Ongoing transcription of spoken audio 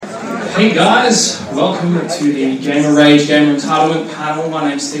Hey guys, welcome to the Gamer Rage Gamer Entitlement panel. My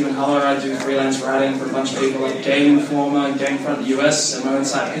name's Stephen Haller. I do freelance writing for a bunch of people like Game Informer, GameFront US, and Mo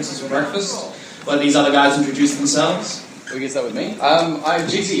Inside Pizzas for Breakfast. Let these other guys introduce themselves. Who gets that with me? I'm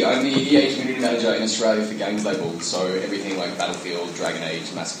GT. I'm the EA Community Manager in Australia for games labels, so everything like Battlefield, Dragon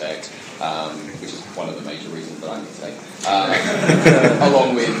Age, Mass Effect, which is one of the major reasons that I'm here today,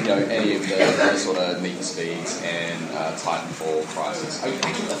 along with any of the sort of Need for Speeds and Titanfall, Crysis,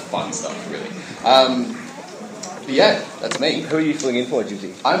 actually the fun stuff really. But yeah, that's me. Who are you filling in for,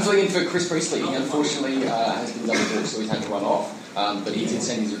 GT? I'm filling in for Chris Priestley. He unfortunately has been double booked, so he's had to run off. But he did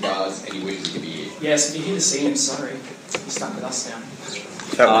send his regards and he wishes he could be here. Yes, if you're here to see him, sorry. He's stuck with us now.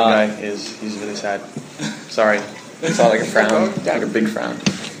 That one guy he's really sad. Sorry. It's all like a frown, like a big frown.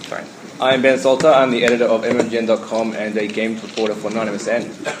 Sorry. I'm Ben Salter. I'm the editor of MMGN.com and a games reporter for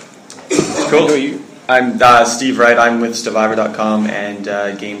 9MSN. Cool. Who are you? I'm Steve Wright. I'm with Stevivor.com and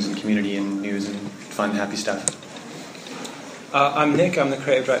games and community and news and fun, happy stuff. I'm Nick. I'm the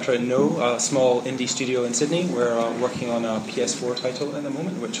creative director at No, a small indie studio in Sydney. We're working on a PS4 title at the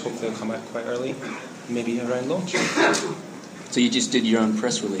moment, which hopefully will come out quite early, maybe around launch. So you just did your own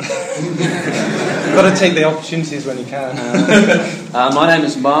press release? You've got to take the opportunities when you can. My name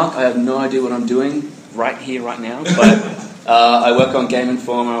is Mark. I have no idea what I'm doing right here, right now, but I work on Game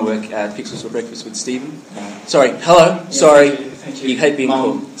Informer. I work at Pixels for Breakfast with Stephen. Sorry, hello. Sorry. Thank you. You hate being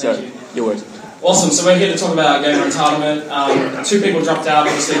called. Sorry, your words. Awesome, so we're here to talk about Gamer Entitlement. Two people dropped out,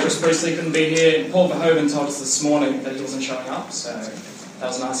 obviously Chris Priestley couldn't be here. Paul Verhoeven told us this morning that he wasn't showing up, so that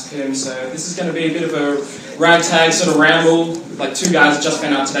was nice of him. So this is going to be a bit of a ragtag sort of ramble, like two guys just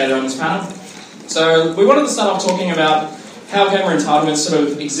found out today they're on this panel. So we wanted to start off talking about how Gamer Entitlement sort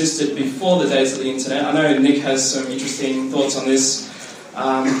of existed before the days of the internet. I know Nick has some interesting thoughts on this,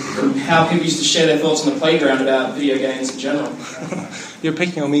 how people used to share their thoughts on the playground about video games in general. You're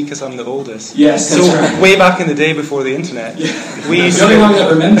picking on me because I'm the oldest. Yes, so right. Way back in the day before the internet, we used the only one that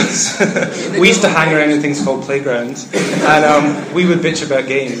remembers. We used to hang around in things called playgrounds, and we would bitch about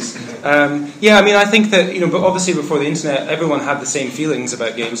games. I think that but obviously before the internet, everyone had the same feelings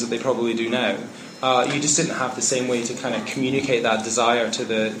about games that they probably do now. You just didn't have the same way to kind of communicate that desire to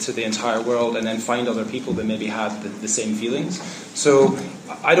the entire world, and then find other people that maybe had the same feelings. So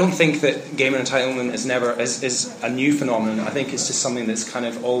I don't think that gamer entitlement is a new phenomenon. I think it's just something that's kind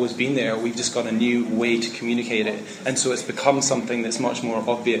of always been there. We've just got a new way to communicate it, and so it's become something that's much more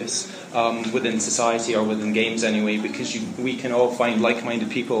obvious within society, or within games anyway, because we can all find like-minded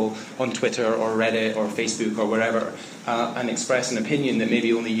people on Twitter or Reddit or Facebook or wherever, and express an opinion that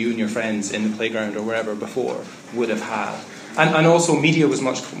maybe only you and your friends in the playground or wherever before would have had. And also media was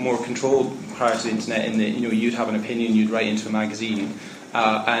much more controlled prior to the internet, in that you'd have an opinion, you'd write into a magazine,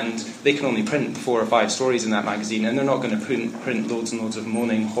 and they can only print 4 or 5 stories in that magazine, and they're not going to print loads and loads of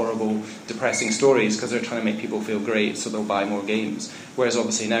moaning, horrible, depressing stories, because they're trying to make people feel great, so they'll buy more games. Whereas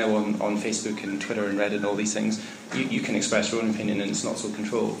obviously now on Facebook and Twitter and Reddit and all these things, you can express your own opinion and it's not so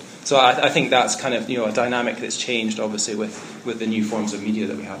controlled. So I think that's kind of a dynamic that's changed obviously with the new forms of media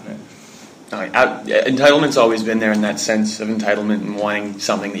that we have now. Entitlement's always been there, in that sense of entitlement and wanting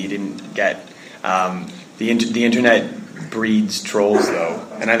something that you didn't get. The internet breeds trolls, though,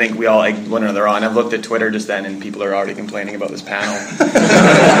 and I think we all egg one another on. I've looked at Twitter just then, and people are already complaining about this panel.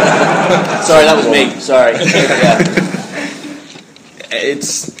 Sorry, that was me. Sorry.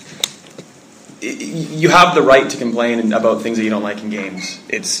 You have the right to complain about things that you don't like in games.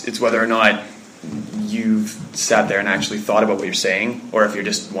 It's whether or not you've sat there and actually thought about what you're saying, or if you're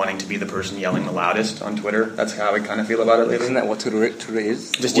just wanting to be the person yelling the loudest on Twitter. That's how I kind of feel about it lately. Isn't that what Twitter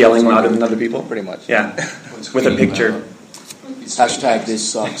is? Just yelling louder than other people? Pretty much. Yeah. With a picture. Hashtag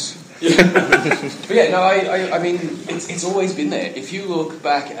this sucks. But yeah, no, I mean, it's always been there. If you look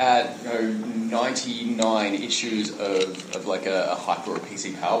back at 99 issues of like a Hyper or a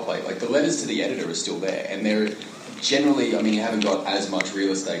PC Power Play, like the letters to the editor are still there, and they're generally, you haven't got as much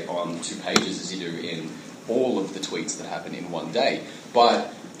real estate on 2 pages as you do in all of the tweets that happen in one day,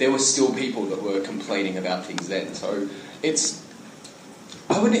 but there were still people that were complaining about things then. So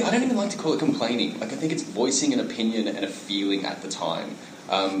I don't even like to call it complaining. Like, I think it's voicing an opinion and a feeling at the time.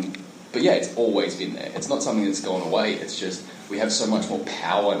 But yeah, it's always been there. It's not something that's gone away. It's just we have so much more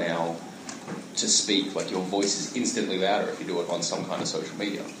power now to speak. Like, your voice is instantly louder if you do it on some kind of social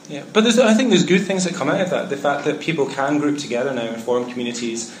media. Yeah, but I think there's good things that come out of that. The fact that people can group together now and form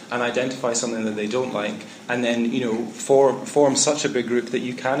communities and identify something that they don't like, and then form such a big group that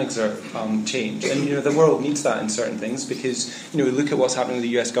you can exert change. And the world needs that in certain things, because look at what's happening with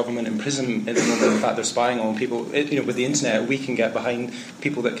the US government in prison at the moment. The fact they're spying on people. With the internet, we can get behind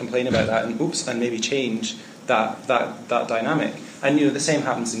people that complain about that and maybe change that dynamic. And the same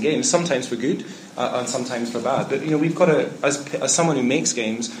happens in games. Sometimes for good, and sometimes for bad. But we've got to, as someone who makes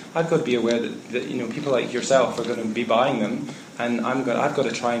games, I've got to be aware that people like yourself are going to be buying them, and I've got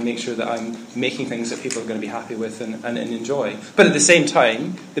to try and make sure that I'm making things that people are going to be happy with and enjoy. But at the same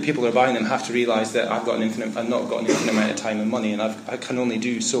time, the people who are buying them have to realise that I've not got an infinite amount of time and money, and I can only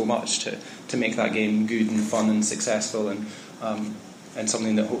do so much to make that game good and fun and successful and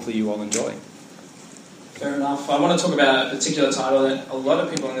something that hopefully you all enjoy. Fair enough. I want to talk about a particular title that a lot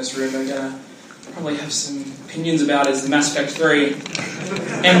of people in this room are going to probably have some opinions about, is the Mass Effect 3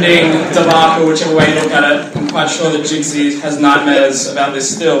 ending debacle, whichever way you look at it. I'm quite sure that Jigsy has nightmares about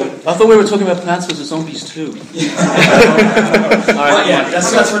this still. I thought we were talking about Plants vs. Zombies too. All right,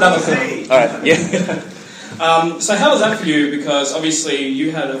 that's for another thing. All right, yeah. So how was that for you? Because obviously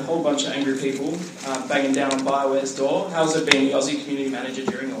you had a whole bunch of angry people banging down on BioWare's door. How's it been, the Aussie community manager,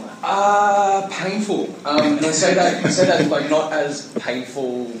 during all that? Painful. And I say that like not as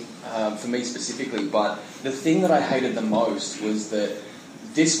painful for me specifically, but the thing that I hated the most was that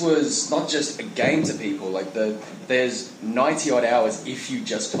this was not just a game to people. Like there's 90 odd hours if you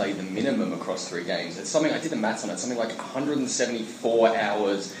just play the minimum across 3 games. It's something, I did the maths on it, something like 174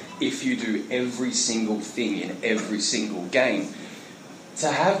 hours if you do every single thing in every single game. To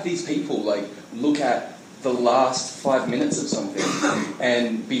have these people look at the last 5 minutes of something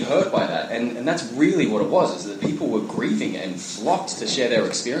and be hurt by that, and that's really what it was, is that people were grieving and flocked to share their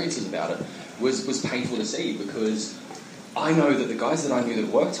experiences about it, was painful to see, because I know that the guys that I knew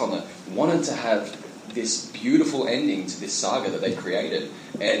that worked on it wanted to have this beautiful ending to this saga that they created,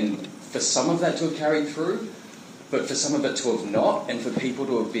 and for some of that to have carried through, but for some of it to have not, and for people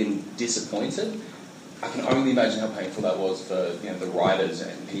to have been disappointed, I can only imagine how painful that was for the writers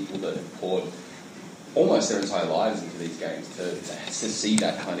and people that have poured almost their entire lives into these games to see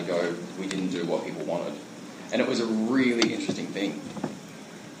that kind of go, we didn't do what people wanted. And it was a really interesting thing.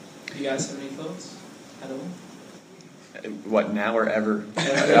 Do you guys have any thoughts at all? What, now or ever?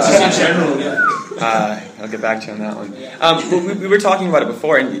 Just in general, yeah. I'll get back to you on that one. We were talking about it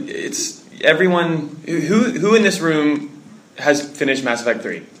before, and it's everyone who in this room has finished Mass Effect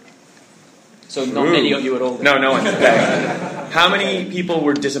 3. So not many of you at all? No one. Okay. How many people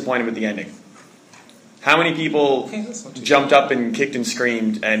were disappointed with the ending? How many people jumped up and kicked and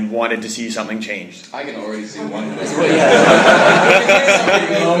screamed and wanted to see something changed? I can already see one.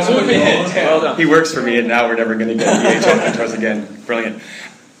 Well done. He works for me, and now we're never going to get EA talking to us again. Brilliant.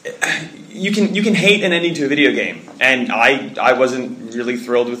 You can hate an ending to a video game, and I wasn't really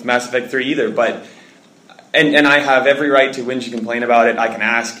thrilled with Mass Effect 3 either, but and I have every right to whinge and complain about it. I can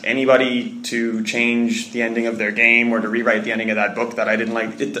ask anybody to change the ending of their game or to rewrite the ending of that book that I didn't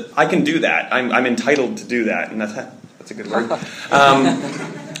like. I can do that. I'm entitled to do that, and that's a good word.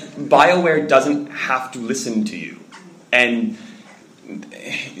 BioWare doesn't have to listen to you, and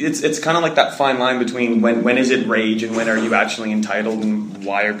it's kind of like that fine line between when is it rage and when are you actually entitled, and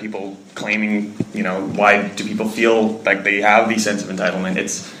why are people claiming, why do people feel like they have the sense of entitlement?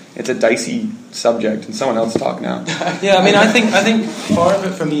 It's a dicey subject, and someone else talk now. Yeah, I mean, I think part of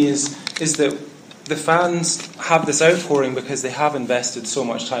it for me is that the fans have this outpouring because they have invested so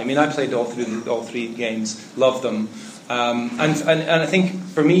much time. I mean, I played all 3 games, loved them, and I think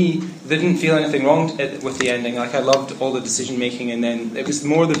for me, they didn't feel anything wrong with the ending. Like, I loved all the decision making, and then it was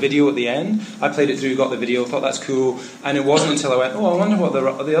more the video at the end. I played it through, got the video, thought that's cool, and it wasn't until I went, I wonder what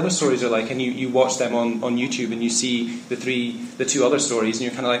the other stories are like, and you watch them on YouTube, and you see the 2 other stories, and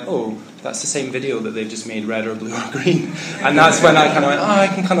you're kind of like, that's the same video that they've just made red or blue or green. And that's when I kind of went, I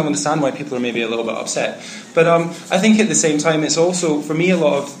can kind of understand why people are maybe a little bit upset. But I think at the same time, it's also, for me, a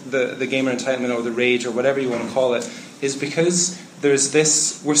lot of the gamer entitlement or the rage or whatever you want to call it is because there's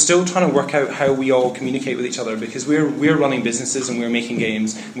this, we're still trying to work out how we all communicate with each other, because we're running businesses and we're making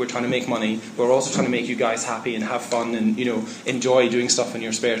games and we're trying to make money, but we're also trying to make you guys happy and have fun and enjoy doing stuff in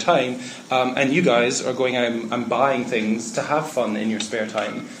your spare time, and you guys are going out and buying things to have fun in your spare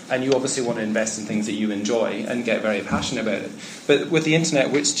time, and you obviously want to invest in things that you enjoy and get very passionate about it. But with the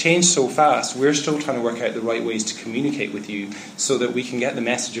internet, which changed so fast, we're still trying to work out the right ways to communicate with you so that we can get the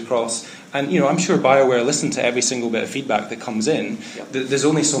message across. And I'm sure BioWare listened to every single bit of feedback that comes in. Yep. There's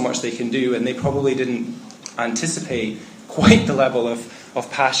only so much they can do, and they probably didn't anticipate quite the level of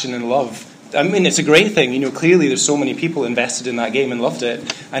passion and love. I mean, it's a great thing. Clearly there's so many people invested in that game and loved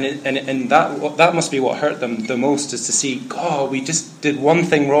it, and that must be what hurt them the most, is to see, we just did one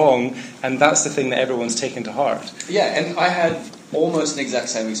thing wrong, and that's the thing that everyone's taken to heart. Yeah, and I had almost an exact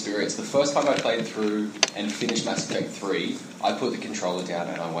same experience. The first time I played through and finished Mass Effect 3, I put the controller down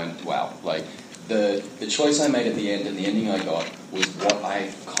and I went, wow, like the choice I made at the end and the ending I got was what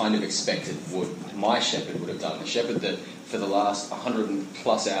I kind of expected my Shepard would have done. The Shepard that for the last 100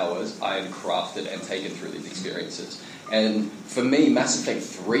 plus hours, I had crafted and taken through these experiences. And for me, Mass Effect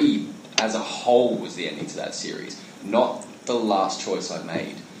 3 as a whole was the ending to that series, not the last choice I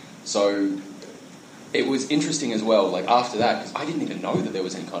made. So it was interesting as well, like after that, because I didn't even know that there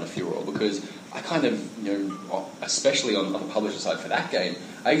was any kind of furor, because I kind of, especially on the publisher side for that game,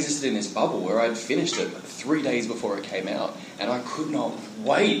 I existed in this bubble where I'd finished it 3 days before it came out, and I could not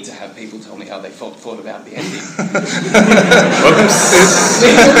wait to have people tell me how they thought about the ending.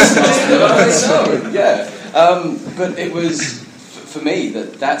 But it was, for me,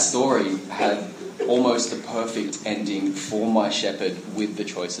 that story had almost the perfect ending for my Shepard with the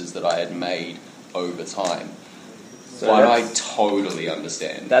choices that I had made over time. So but I totally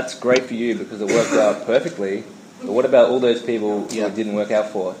understand. That's great for you because it worked out perfectly. But what about all those people who it didn't work out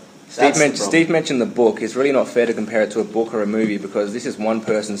for? Steve mentioned the book. It's really not fair to compare it to a book or a movie because this is one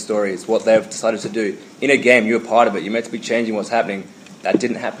person's story. It's what they've decided to do. In a game, you're a part of it. You're meant to be changing what's happening. That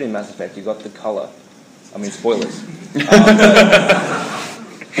didn't happen in Mass Effect. You got the colour. I mean, spoilers. Then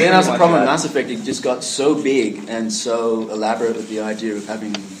that's the problem with Mass Effect. It just got so big and so elaborate with the idea of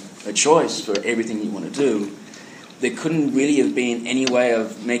having a choice for everything you want to do. There couldn't really have been any way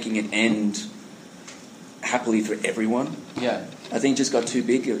of making it end happily for everyone. Yeah. I think it just got too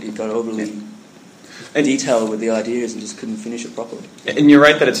big. It got overly detailed with the ideas and just couldn't finish it properly. And you're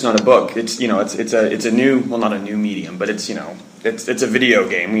right that it's not a book. It's a new, well, not a new medium, but it's a video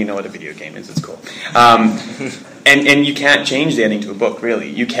game. We know what a video game is. It's cool. And you can't change the ending to a book, really.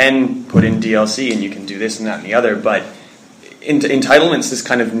 You can put in DLC and you can do this and that and the other, but entitlement's this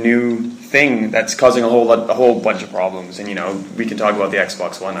kind of new thing that's causing a whole bunch of problems. And we can talk about the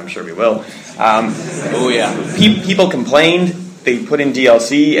Xbox One. I'm sure we will. People complained. They put in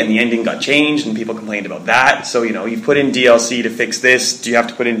DLC and the ending got changed, and people complained about that. So you put in DLC to fix this. Do you have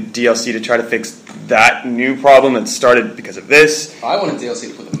to put in DLC to try to fix that new problem that started because of this? I wanted DLC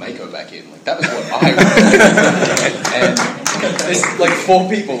to put the Mako back in. Like that was what I wanted. And there's like 4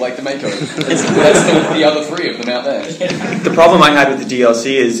 people like the Mako. That's the other 3 of them out there. The problem I had with the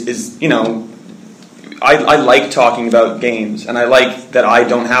DLC is I like talking about games, and I like that I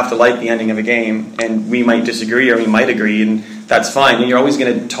don't have to like the ending of a game, and we might disagree or we might agree, and that's fine. And you're always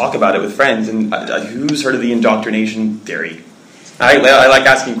going to talk about it with friends. And who's heard of the indoctrination theory? I like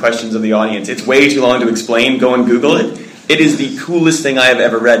asking questions of the audience. It's way too long to explain. Go and Google it. It is the coolest thing I have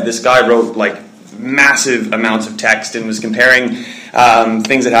ever read. This guy wrote massive amounts of text and was comparing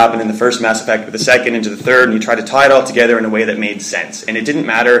things that happened in the first Mass Effect with the second into the third, and he tried to tie it all together in a way that made sense. And it didn't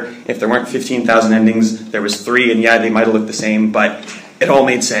matter if there weren't 15,000 endings, there was 3, and they might have looked the same, but it all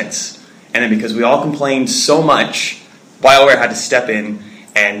made sense. And then because we all complained so much, BioWare had to step in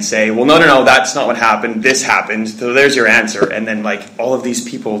and say, well, no, that's not what happened, this happened, so there's your answer. And then all of these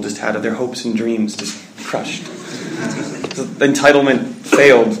people just had their hopes and dreams just crushed. So entitlement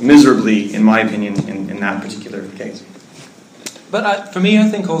failed miserably, in my opinion, in that particular case. But for me, I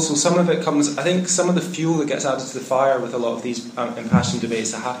think also some of it comes, I think some of the fuel that gets added to the fire with a lot of these impassioned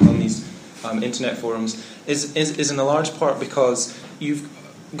debates that happen on these internet forums is in a large part because you've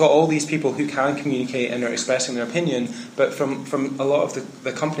got all these people who can communicate and are expressing their opinion, but from a lot of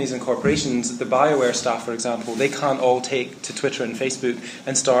the companies and corporations, the BioWare staff, for example, they can't all take to Twitter and Facebook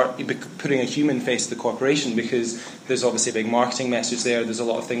and start putting a human face to the corporation because there's obviously a big marketing message there. There's a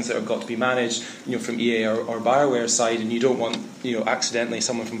lot of things that have got to be managed, from EA or BioWare's side, and you don't want, accidentally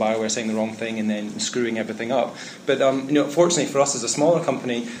someone from BioWare saying the wrong thing and then screwing everything up. But fortunately for us as a smaller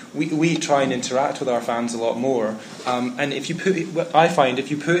company, we try and interact with our fans a lot more. And if you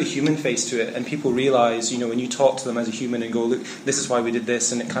put a human face to it and people realise, when you talk to them as a human and go, look, this is why we did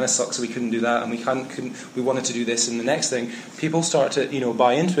this and it kind of sucks that we couldn't do that and we wanted to do this and the next thing, people start to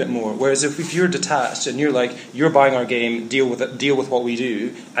buy into it more. Whereas if you're detached and you're like, you're buying our game, deal with what we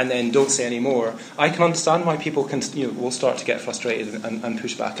do and then don't say any more, I can understand why people will start to get frustrated and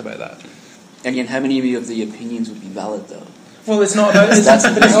push back about that. And yet, how many of the opinions would be valid though? Well, it's not about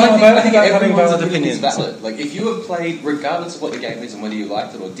having valid opinions. Valid. Like if you have played, regardless of what the game is and whether you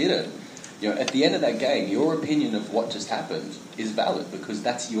liked it or didn't, at the end of that game, your opinion of what just happened is valid because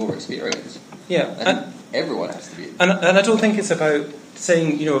that's your experience. Yeah, and everyone has to be. And I don't think it's about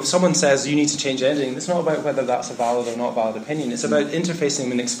saying, if someone says you need to change anything, it's not about whether that's a valid or not valid opinion. It's about interfacing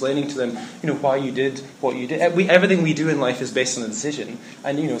them and explaining to them, why you did what you did. Everything we do in life is based on a decision,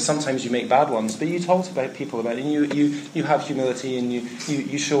 and sometimes you make bad ones, but you talk to people about it, and you have humility, and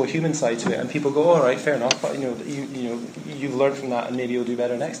you show a human side to it, and people go, all right, fair enough, but you've learned from that, and maybe you'll do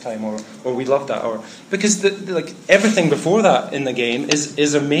better next time, or we love that, or because everything before that in the game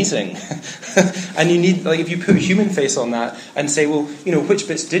is amazing, and you need if you put a human face on that and say, well, which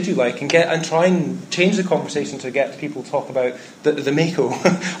bits did you like, and try and change the conversation to get people to talk about the Mako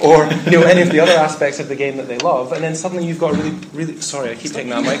or any of the other aspects of the game that they love, and then suddenly you've got a really sorry, I keep taking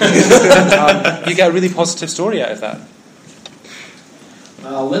that mic. You get a really positive story out of that.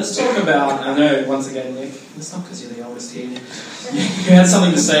 Let's talk about, I know, once again, Nick, it's not because you're the oldest here, you had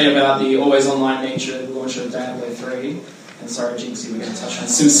something to say about the always online nature of the launch of Diablo 3, and sorry, Jinxie, we're going to touch on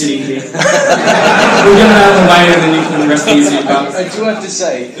SimCity here. We'll get it out of the way and then you can rest easy. I do have to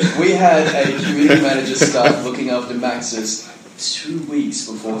say, we had a community manager start looking after Maxis 2 weeks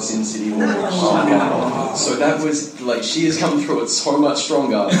before SimCity launched. So that was, she has come through it so much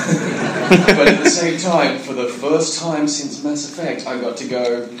stronger. But at the same time, for the first time since Mass Effect, I got to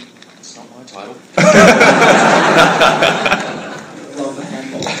go, it's not my title. Love the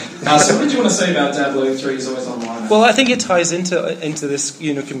handball. So what did you want to say about Diablo 3's Always Online? Well, I think it ties into this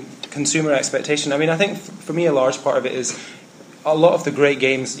consumer expectation. I mean, I think for me a large part of it is a lot of the great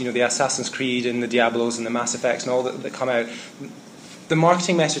games, the Assassin's Creed and the Diablos and the Mass Effects and all that come out, the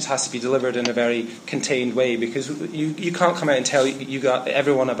marketing message has to be delivered in a very contained way, because you can't come out and tell you got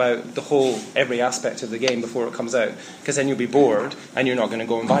everyone about every aspect of the game before it comes out, because then you'll be bored and you're not going to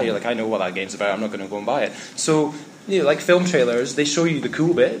go and buy it. You're like, I know what that game's about, I'm not going to go and buy it. So, like film trailers, they show you the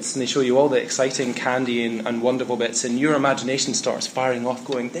cool bits and they show you all the exciting candy and wonderful bits, and your imagination starts firing off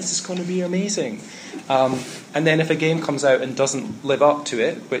going, this is going to be amazing. And then if a game comes out and doesn't live up to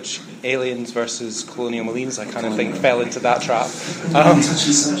it, which Aliens versus Colonial Marines, I kind of think fell into that trap.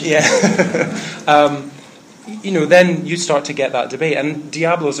 Then you start to get that debate. And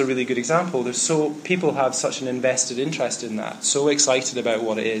Diablo's a really good example. People have such an invested interest in that, so excited about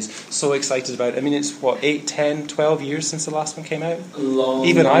what it is, so excited about it. I mean, it's 8, 10, 12 years since the last one came out?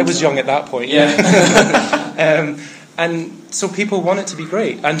 Even I was young at that point. Yeah. And so people want it to be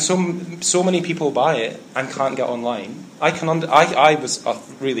great, and so many people buy it and can't get online. I was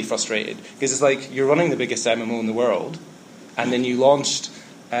really frustrated, because it's like you're running the biggest MMO in the world, and then you launched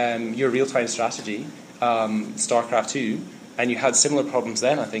your real-time strategy, StarCraft 2, and you had similar problems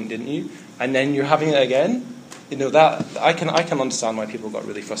then, I think, didn't you? And then you're having it again. That I can understand why people got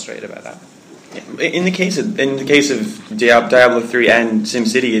really frustrated about that. In the case of Diablo 3 and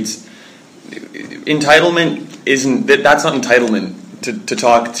SimCity, it's entitlement. That's not entitlement to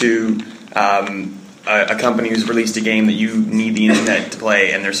talk to a company who's released a game that you need the internet to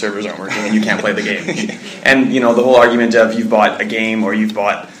play and their servers aren't working and you can't play the game. And the whole argument of you've bought a game or you've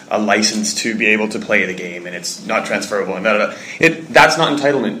bought a license to be able to play the game and it's not transferable and that's not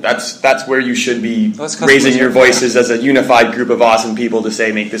entitlement. That's where you should be raising your voices as a unified group of awesome people to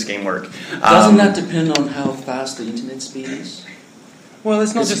say make this game work. Doesn't that depend on how fast the internet speed is? Well,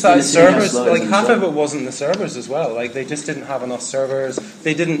 it's not just that, it's servers. Half of it wasn't the servers as well. They just didn't have enough servers.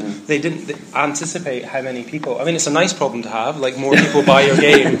 They didn't anticipate how many people. I mean, it's a nice problem to have. More people buy your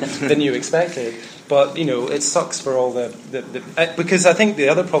game than you expected. But it sucks for all the because I think the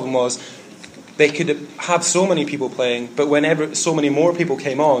other problem was they could have so many people playing, but whenever so many more people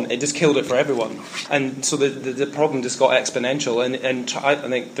came on, it just killed it for everyone. And so the problem just got exponential. And I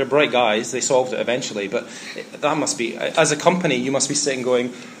think they're bright guys. They solved it eventually. But that must be, as a company, you must be sitting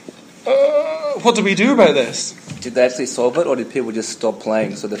going, what do we do about this? Did they actually solve it, or did people just stop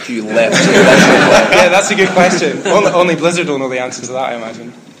playing so the few left? Yeah, that's a good question. Only Blizzard will know the answer to that, I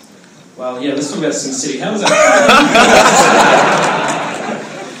imagine. Well, yeah, let's talk about SimCity. How was that?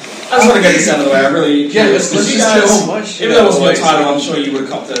 I just want to get this out of the way. I really... Yeah, let's you guys... Even though it wasn't your title, I'm sure you would have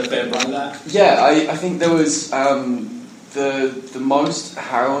copped a fair run of that. Yeah, I think there was... the most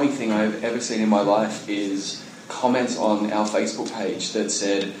harrowing thing I've ever seen in my life is comments on our Facebook page that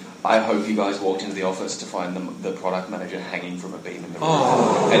said, I hope you guys walked into the office to find the product manager hanging from a beam in the room.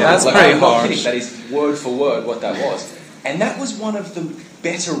 And that's pretty harsh. That is word for word what that was. And that was one of the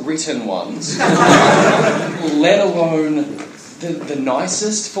better written ones, let alone the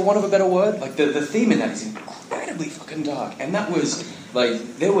nicest, for want of a better word. The theme in that is incredibly fucking dark. And that was,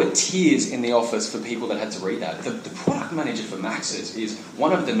 there were tears in the office for people that had to read that. The product manager for Maxis is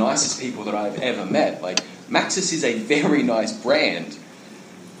one of the nicest people that I've ever met. Maxis is a very nice brand.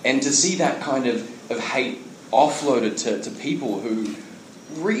 And to see that kind of hate offloaded to people who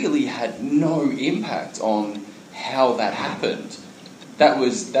really had no impact on how that happened, I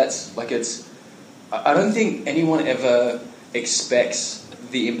don't think anyone ever expects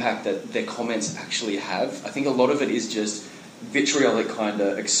the impact that their comments actually have. I think a lot of it is just vitriolic kind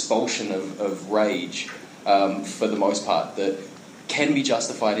of expulsion of rage, for the most part, that can be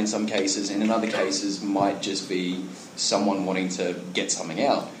justified in some cases, and in other cases might just be someone wanting to get something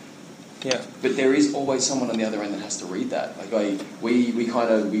out. Yeah. But there is always someone on the other end that has to read that. Like we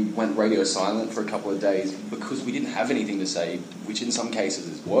went radio silent for a couple of days because we didn't have anything to say, which in some cases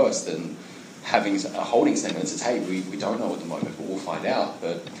is worse than having a holding statement that says, hey, we don't know at the moment, but we'll find out.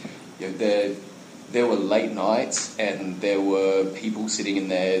 But there were late nights, and there were people sitting in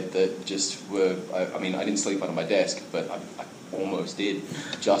there that just were. I didn't sleep under my desk, but I almost did,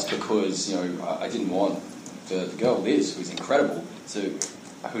 just because I didn't want the girl Liz, who's incredible,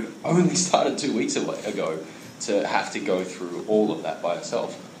 who only started 2 weeks ago, to have to go through all of that by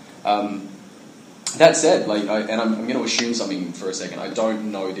herself. That said, and I'm going to assume something for a second. I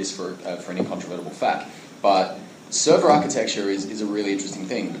don't know this for any controvertible fact, but server architecture is a really interesting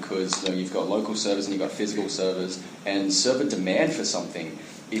thing, because you've got local servers and you've got physical servers, and server demand for something.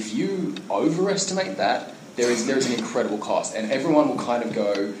 If you overestimate that, there is an incredible cost, and everyone will kind of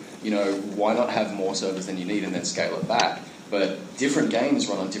go, why not have more servers than you need and then scale it back? But different games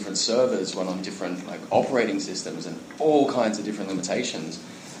run on different servers, run on different operating systems, and all kinds of different limitations.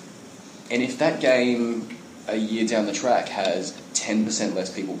 And if that game a year down the track has 10% less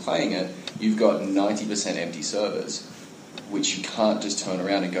people playing it, you've got 90% empty servers, which you can't just turn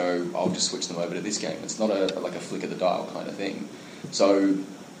around and go, I'll just switch them over to this game. It's not a flick of the dial kind of thing. So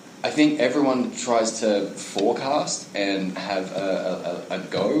I think everyone tries to forecast and have a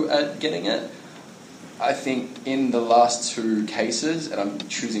go at getting it. I think in the last two cases, and I'm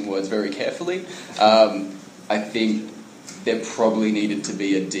choosing words very carefully, I think there probably needed to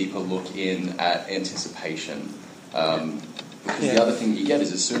be a deeper look in at anticipation. Because the other thing you get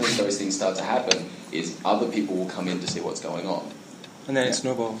is, as soon as those things start to happen, is other people will come in to see what's going on. And then it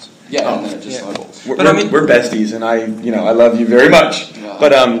snowballs. Yeah, and then it just snowballs. We're besties, and I love you very much. Yeah.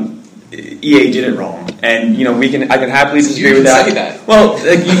 But EA did it wrong, and I can happily disagree with that. Say that. Well,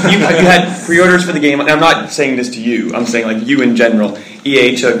 you had pre-orders for the game, and I'm not saying this to you. I'm saying you in general.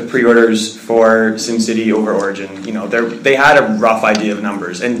 EA took pre-orders for SimCity over Origin. They had a rough idea of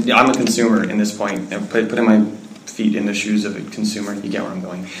numbers, and I'm a consumer in this point, and putting my feet in the shoes of a consumer. You get where I'm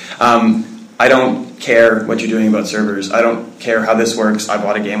going. I don't care what you're doing about servers. I don't care how this works. I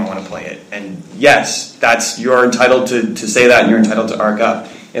bought a game. I want to play it. And yes, you're entitled to say that, and you're entitled to arc up.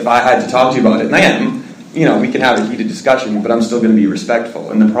 If I had to talk to you about it, and I am, we can have a heated discussion, but I'm still going to be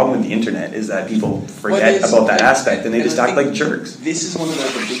respectful. And the problem with the internet is that people forget about that aspect, and they just act like jerks. This is one of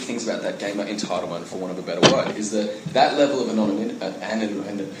the big things about that gamer entitlement, for want of a better word, is that level of anonymity.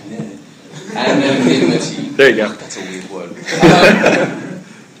 There you go. That's a weird word.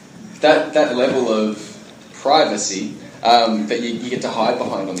 That level of privacy that you get to hide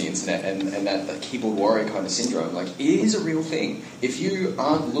behind on the internet, and that keyboard warrior kind of syndrome, it is a real thing. If you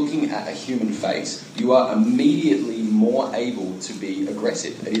aren't looking at a human face, you are immediately more able to be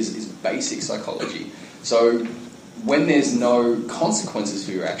aggressive. It is basic psychology. So when there's no consequences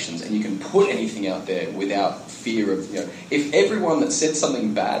for your actions, and you can put anything out there without fear of, if everyone that said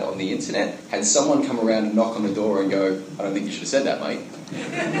something bad on the internet had someone come around and knock on the door and go, I don't think you should have said that, mate,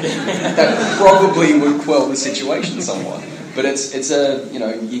 that probably would quell the situation somewhat. But it's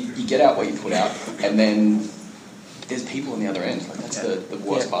you get out what you put out, and then there's people on the other end. That's the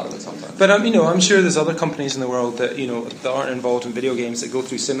worst part of it sometimes. But I'm sure there's other companies in the world that that aren't involved in video games that go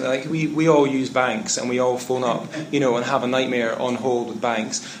through similar. We all use banks, and we all phone up, and have a nightmare on hold with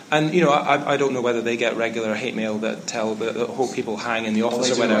banks. And I don't know whether they get regular hate mail that hope people hang in the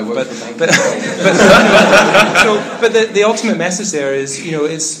office or whatever. But the ultimate message there is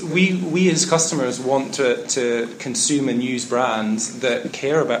it's we as customers want to consume and use brands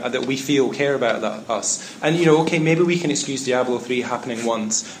that we feel care about us. And okay, maybe we can excuse Diablo 3 happening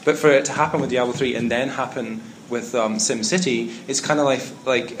once, but for it to happen with Diablo 3 and then happen with SimCity, it's kind of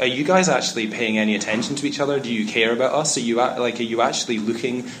like, are you guys actually paying any attention to each other? Do you care about us? Are you actually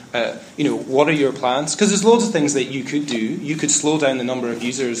looking at, what are your plans? Because there's loads of things that you could do. You could slow down the number of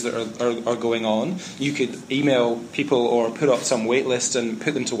users that are going on. You could email people or put up some wait list and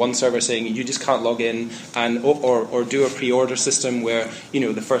put them to one server saying you just can't log in, and or do a pre-order system where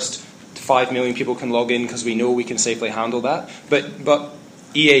the first 5 million people can log in because we know we can safely handle that. But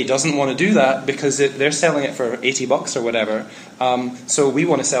EA doesn't want to do that because they're selling it for $80 or whatever. So we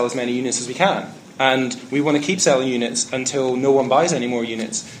want to sell as many units as we can. And we want to keep selling units until no one buys any more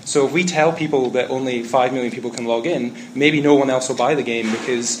units. So if we tell people that only 5 million people can log in, maybe no one else will buy the game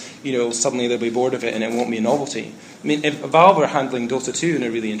because suddenly they'll be bored of it and it won't be a novelty. I mean, if Valve are handling Dota 2 in a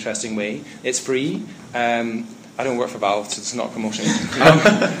really interesting way, it's free. I don't work for Valve, so it's not a promotion.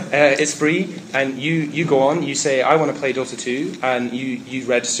 It's free, and you go on, you say, I want to play Dota 2, and you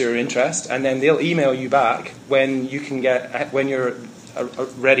register your interest, and then they'll email you back when you can get, when your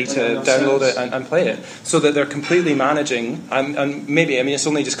ready to download it and play it, so that they're completely managing. And maybe, I mean, it's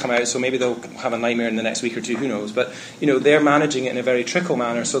only just come out, so maybe they'll have a nightmare in the next week or two. Who knows? But they're managing it in a very trickle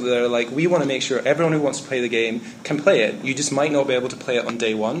manner, so that they're like, we want to make sure everyone who wants to play the game can play it. You just might not be able to play it on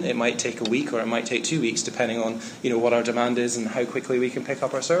day one. It might take a week, or it might take 2 weeks, depending on what our demand is and how quickly we can pick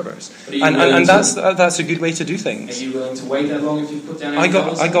up our servers. And that's a good way to do things. Are you willing to wait that long if you put down? I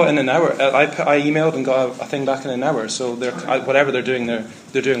got in an hour. I emailed and got a thing back in an hour. So whatever they're doing,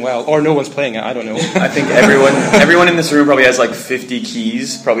 they're doing well. Or no one's playing it. I don't know. I think everyone in this room probably has like 50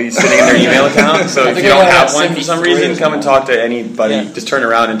 keys, probably sitting in their email account. So if you don't have one for some reason, come and talk to anybody. Yeah. Just turn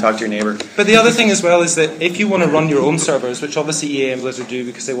around and talk to your neighbor. But the other thing as well is that if you want to run your own servers, which obviously EA and Blizzard do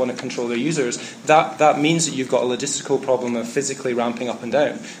because they want to control their users, that means that you've got a logistical problem of physically ramping up and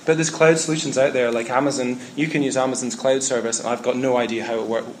down. But there's cloud solutions out there like Amazon. You can use Amazon's cloud service, and I've got no idea how it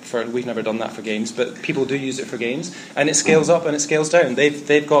works. We've never done that for games, but people do use it for games, and it scales up and it scales down.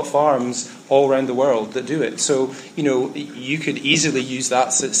 They've got farms all around the world that do it. So you could easily use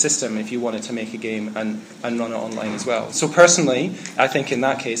that system if you wanted to make a game and run it online as well. So personally, I think in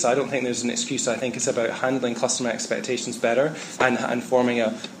that case, I don't think there's an excuse. I think it's about handling customer expectations better and forming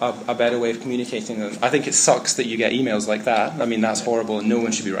a better way of communicating them. I think it sucks that you get emails like that. I mean, that's horrible, and no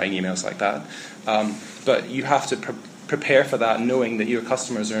one should be writing emails like that. But you have to prepare for that, knowing that your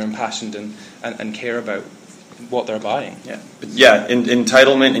customers are impassioned and care about what they're buying.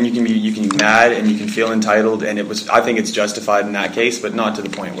 Entitlement, and you can be mad and you can feel entitled, and I think it's justified in that case, but not to the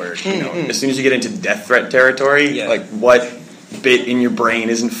point where as soon as you get into death threat territory, like what bit in your brain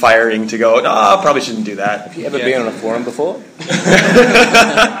isn't firing to go, I probably shouldn't do that. Have you ever been on a forum before?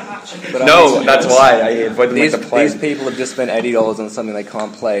 No, that's why I avoid them like the plague. These people have just spent $80 on something they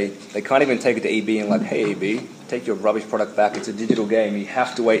can't play. They can't even take it to EB and like, hey EB, take your rubbish product back. It's a digital game. You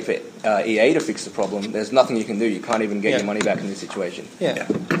have to wait for EA to fix the problem. There's nothing you can do. You can't even get your money back in this situation. Yeah.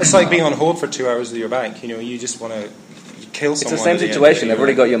 It's like being on hold for 2 hours with your bank. You just want to kill someone. It's the same situation. They've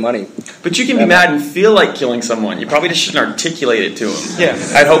already got your money. But you can be mad and feel like killing someone. You probably just shouldn't articulate it to them.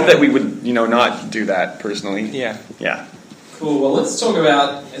 Yeah. I'd hope that we would, not do that personally. Yeah. Yeah. Cool. Well, let's talk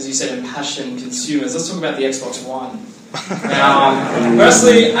about, as you said, impassioned consumers. Let's talk about the Xbox One. Now,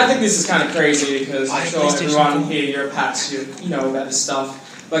 firstly, I think this is kind of crazy because I'm sure everyone here, you're a PAX, you know about this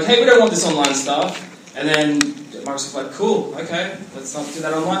stuff. Like, hey, we don't want this online stuff. And then Microsoft's like, cool, okay, let's not do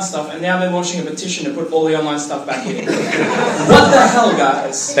that online stuff. And now they're launching a petition to put all the online stuff back in. What the hell,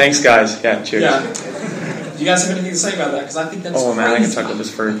 guys? Thans, guys. Yeah, cheers. Yeah. Do you guys have anything to say about that? Because I think that's crazy. Oh, man, I can talk about this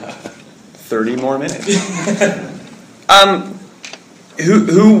for 30 more minutes. Who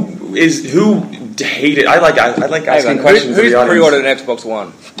hated? I like asking questions. Who's pre-ordered an Xbox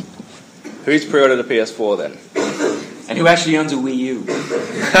One? Who's pre-ordered a PS4 then? And who actually owns a Wii U?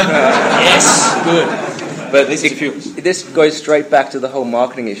 Yes, good. But this goes straight back to the whole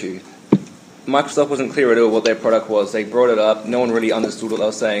marketing issue. Microsoft wasn't clear at all what their product was. They brought it up. No one really understood what they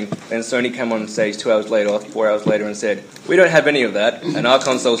were saying. Then Sony came on stage 2 hours later, or 4 hours later, and said, "We don't have any of that, and our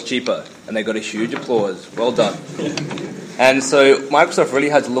console's cheaper." And they got a huge applause. Well done. And so Microsoft really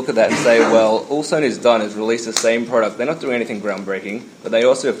had to look at that and say, well, all Sony's done is release the same product. They're not doing anything groundbreaking, but they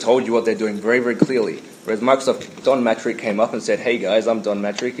also have told you what they're doing very, very clearly. Whereas Microsoft, Don Matrick came up and said, hey guys, I'm Don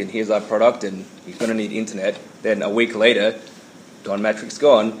Matrick, and here's our product, and you're going to need internet. Then a week later, Don Matrick's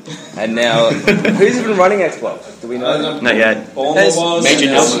gone, and now who's even running Xbox? Do we know? Not yet. Major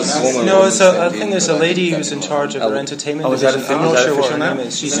Nelson. No, I think there's a lady who's in charge of their entertainment division. I'm not sure what her name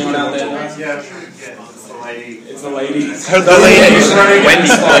is. She's It's the lady. The lady who's running Wendy.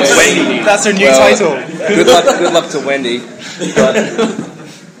 That's her new title. Good luck to Wendy. But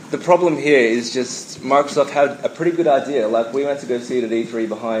the problem here is just Microsoft had a pretty good idea. Like, we went to go see it at E3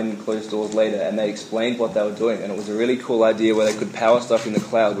 behind closed doors later, and they explained what they were doing, and it was a really cool idea where they could power stuff in the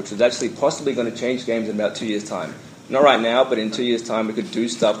cloud, which was actually possibly going to change games in about 2 years' time. Not right now, but in 2 years' time we could do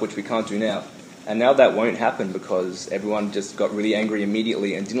stuff which we can't do now. And now that won't happen because everyone just got really angry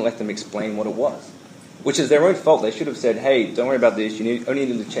immediately and didn't let them explain what it was. Which is their own fault. They should have said, hey, don't worry about this, you only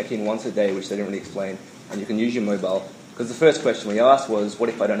need to check in once a day, which they didn't really explain, and you can use your mobile. Because the first question we asked was, what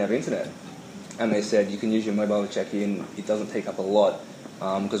if I don't have internet? And they said, you can use your mobile to check in, it doesn't take up a lot.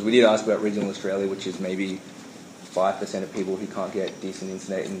 Because we did ask about regional Australia, which is maybe 5% of people who can't get decent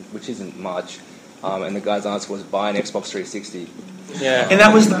internet, which isn't much. And the guy's answer was, buy an Xbox 360. Yeah, and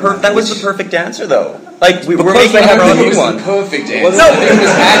that was the perfect answer, though. Like we're making they a have the product. new one. Perfect answer. Well, no, they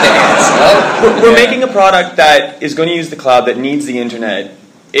just had to answer. We're making a product that is going to use the cloud, that needs the internet.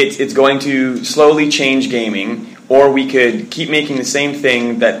 It's going to slowly change gaming, or we could keep making the same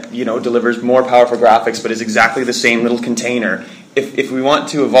thing that delivers more powerful graphics, but is exactly the same little container. if we want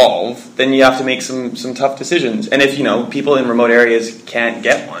to evolve, then you have to make some tough decisions. And if people in remote areas can't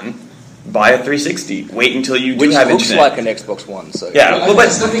get one, buy a 360. Wait until you do have looks internet. like an Xbox One. So yeah, well, but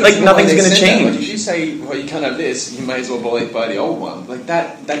nothing's going to change. If you say, well, you can't have this, you may as well buy the old one. Like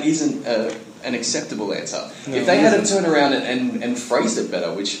that isn't an acceptable answer. No, if they had to turn around and phrased it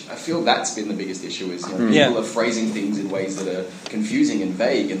better, which I feel that's been the biggest issue, is people are phrasing things in ways that are confusing and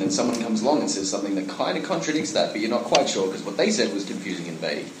vague, and then someone comes along and says something that kind of contradicts that, but you're not quite sure because what they said was confusing and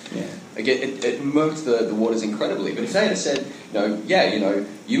vague. Yeah. Again, it murked the waters incredibly. But if they had said,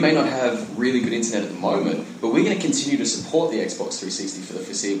 you may not have really good internet at the moment, but we're going to continue to support the Xbox 360 for the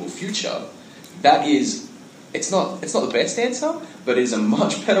foreseeable future, that is... It's not the best answer, but it is a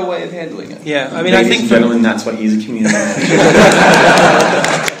much better way of handling it. Yeah, I mean, Ladies I think and gentlemen, that's what he's a community manager.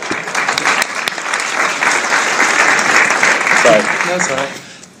 Sorry, that's all right.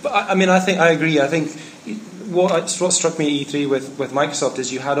 But I agree. I think what struck me at E3 with Microsoft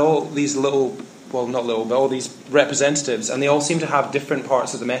is you had all these all these representatives, and they all seem to have different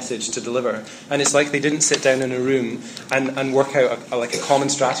parts of the message to deliver. And it's like they didn't sit down in a room and work out a common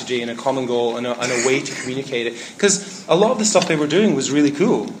strategy and a common goal and a way to communicate it. Because a lot of the stuff they were doing was really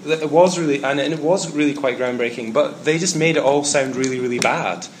cool. It was really quite groundbreaking. But they just made it all sound really, really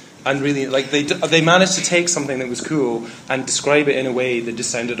bad. And really, they managed to take something that was cool and describe it in a way that just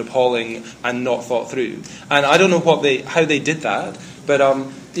sounded appalling and not thought through. And I don't know how they did that, but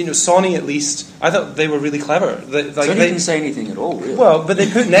Sony at least, I thought they were really clever. They didn't say anything at all, really. Well, but they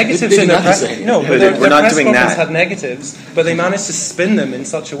put negatives in their press. No, but their we're not press doing conference that. had negatives, but they managed to spin them in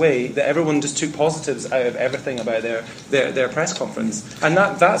such a way that everyone just took positives out of everything about their press conference, and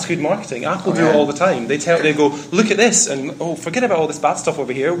that's good marketing. Apple do it all the time. They go, look at this, and forget about all this bad stuff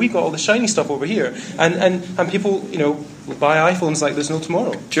over here. We've got all the shiny stuff over here, and people buy iPhones like there's no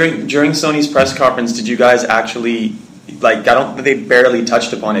tomorrow. During Sony's press conference, did you guys actually? They barely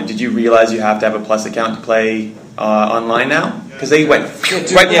touched upon it. Did you realize you have to have a Plus account to play online now? Because they went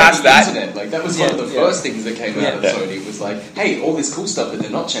past that. Internet. That was one of the first things that came out of Sony. It was like, hey, all this cool stuff that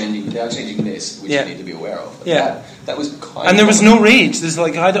they're not changing, they are changing this, which you need to be aware of. That was kind and there was no rage. There's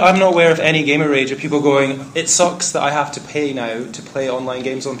I'm not aware of any gamer rage of people going, it sucks that I have to pay now to play online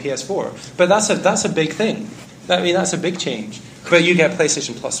games on PS4. But that's a big thing. That's a big change. But you get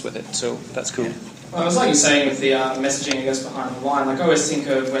PlayStation Plus with it, so that's cool. Well, it's like you're saying with the messaging, I guess, behind the line. I always think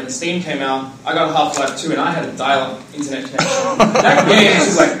of when Steam came out, I got Half-Life 2 and I had a dial-up internet connection. That game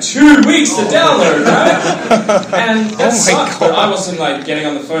took 2 weeks to download, right? And that sucked, but I wasn't getting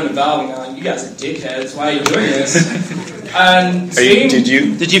on the phone to Valve and going, you guys are dickheads, why are you doing this? And Steam...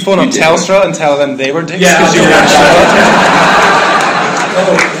 Did you phone up Telstra and tell them they were dicks? Yeah. Because you weren't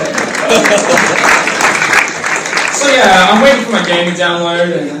So I'm waiting for my game to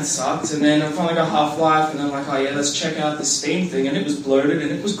download, and that sucked. And then I finally got Half-Life, and then I'm like, let's check out this Steam thing. And it was bloated,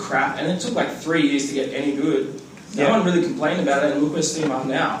 and it was crap, and it took 3 years to get any good. No one really complained about it, and look where Steam are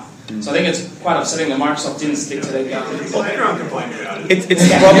now. So I think it's quite upsetting that Microsoft didn't stick to their guns. Well, everyone complained about it. It's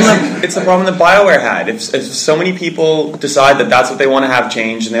the problem that BioWare had. If so many people decide that that's what they want to have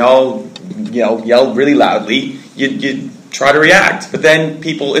changed, and they all yell really loudly, you try to react. But then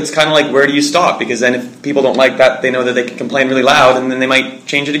it's kind of like, where do you stop? Because then if people don't like that, they know that they can complain really loud, and then they might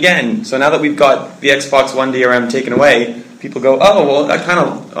change it again. So now that we've got the Xbox One DRM taken away, people go,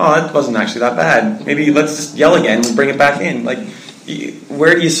 that wasn't actually that bad. Maybe let's just yell again and bring it back in.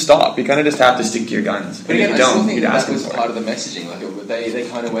 Where do you stop? You kind of just have to stick to your guns. But again, I still think that was part of the messaging. They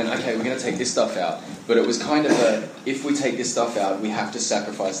kind of went, okay, we're going to take this stuff out. But it was kind of if we take this stuff out, we have to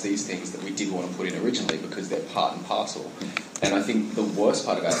sacrifice these things that we did want to put in originally because they're part and parcel. And I think the worst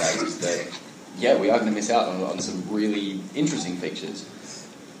part about that is that, we are going to miss out on some really interesting features.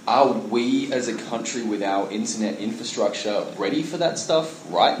 Are we as a country with our internet infrastructure ready for that stuff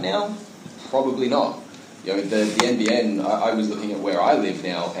right now? Probably not. The NBN, I was looking at where I live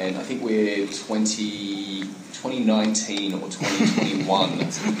now, and I think we're 2019 or 2021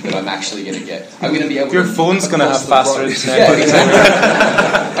 that I'm actually going to get. I'm going to be able. Your phone's going to have faster internet. Yeah, exactly.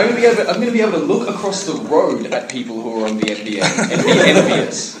 I'm going to be able to look across the road at people who are on the NBN and be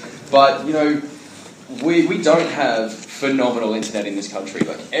envious. But we don't have phenomenal internet in this country.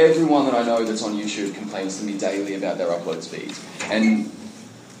 Everyone that I know that's on YouTube complains to me daily about their upload speeds. And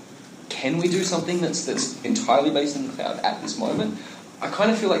can we do something that's entirely based in the cloud at this moment? I kind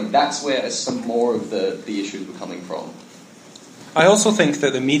of feel like that's where some more of the issues were coming from. I also think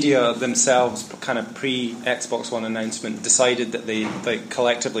that the media themselves, kind of pre-Xbox One announcement, decided that they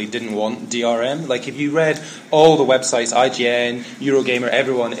collectively didn't want DRM. If you read all the websites, IGN, Eurogamer,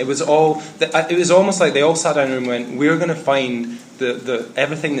 everyone, it was almost like they all sat down and went, we're going to find the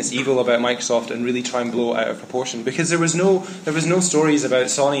everything that's evil about Microsoft and really try and blow it out of proportion, because there was no stories about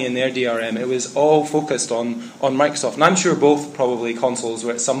Sony and their DRM. It was all focused on Microsoft, and I'm sure both probably consoles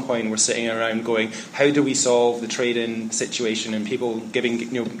were at some point were sitting around going, how do we solve the trade-in situation and people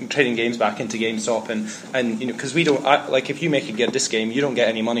trading games back into GameStop and because we don't like, if you get this game, you don't get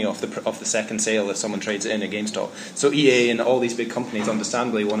any money off the second sale if someone trades it in at GameStop. So EA and all these big companies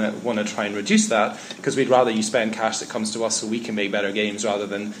understandably want to try and reduce that, because we'd rather you spend cash that comes to us so we can make better games rather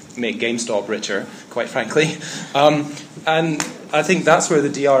than make GameStop richer, quite frankly. And I think that's where the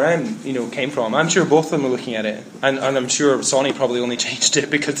DRM came from. I'm sure both of them were looking at it, and I'm sure Sony probably only changed it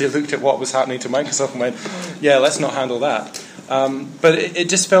because they looked at what was happening to Microsoft and went, yeah, let's not handle that. But it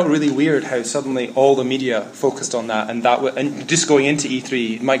just felt really weird how suddenly all the media focused on that, and just going into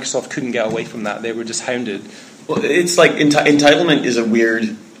E3, Microsoft couldn't get away from that. They were just hounded. Well, it's like entitlement is a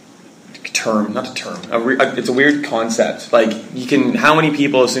weird term, not a term. It's a weird concept. Like, how many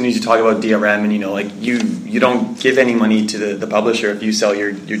people, as soon as you talk about DRM, and you don't give any money to the publisher if you sell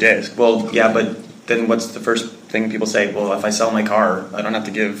your disc. Well, yeah, but then what's the first thing people say? Well, if I sell my car, I don't have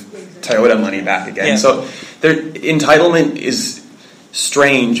to give Toyota money back again. Yeah. So entitlement is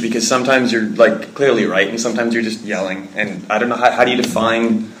strange, because sometimes you're clearly right, and sometimes you're just yelling. And I don't know, how do you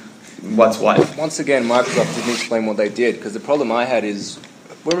define what's what? Once again, Microsoft didn't explain what they did, because the problem I had is,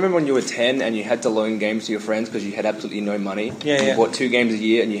 remember when you were 10 and you had to loan games to your friends because you had absolutely no money? Yeah. You bought 2 games a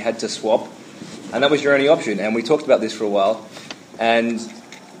year and you had to swap, and that was your only option. And we talked about this for a while, and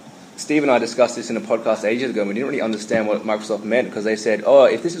Steve and I discussed this in a podcast ages ago, and we didn't really understand what Microsoft meant, because they said,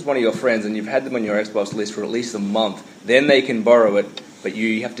 if this is one of your friends and you've had them on your Xbox list for at least a month, then they can borrow it, but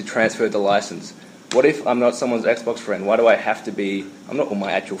you have to transfer the license. What if I'm not someone's Xbox friend? Why do I have to be... I'm not all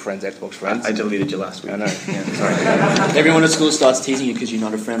my actual friends' Xbox friends. I deleted you last week. I know, yeah, sorry. Everyone at school starts teasing you because you're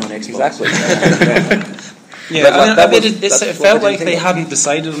not a friend on Xbox. Exactly. It felt like they hadn't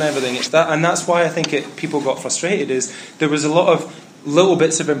decided on everything. That's why I think people got frustrated, is there was a lot of little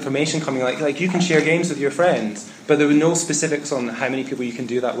bits of information coming, like you can share games with your friends, but there were no specifics on how many people you can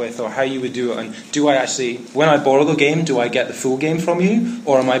do that with, or how you would do it, and do I actually, when I borrow the game, do I get the full game from you,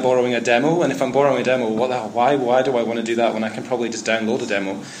 or am I borrowing a demo? And if I'm borrowing a demo, what the hell, why do I want to do that when I can probably just download a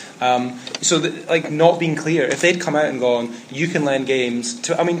demo? Not being clear. If they'd come out and gone, you can lend games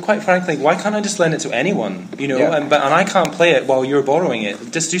to, quite frankly, why can't I just lend it to anyone? Yeah. And I can't play it while you're borrowing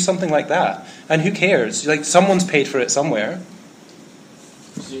it. Just do something like that. And who cares? Someone's paid for it somewhere.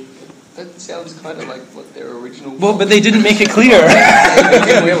 That sounds kind of like what their original... Well, but they didn't make it clear.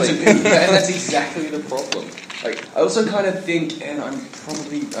 Really. And that's exactly the problem. I also kind of think, and I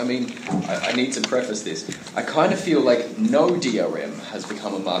need to preface this, I kind of feel like no DRM has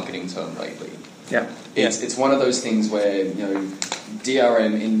become a marketing term lately. Yeah. It's one of those things where,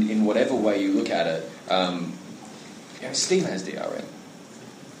 DRM, in whatever way you look at it, Steam has DRM.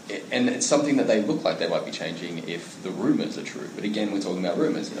 And it's something that they look like they might be changing if the rumours are true. But again, we're talking about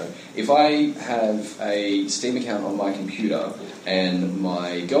rumours. If I have a Steam account on my computer and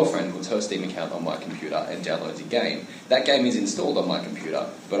my girlfriend puts her Steam account on my computer and downloads a game, that game is installed on my computer,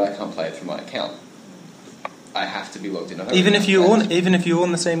 but I can't play it through my account. I have to be logged into her. Even if you own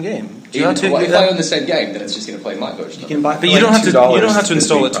the same game. If I own the same game, then it's just going to play my version. But you don't have to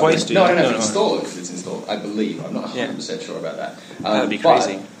install it twice, do you? No, I don't have to install it because it's installed. I believe. I'm not 100% sure about that. That'd be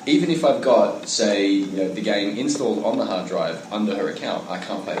crazy. But even if I've got, say, the game installed on the hard drive under her account, I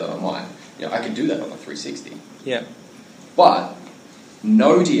can't play that on mine. I could do that on the 360. Yeah. But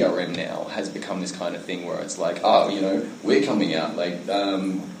no DRM now has become this kind of thing where it's like, we're coming out,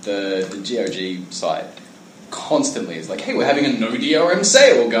 the GOG site constantly is like, hey, we're having a no DRM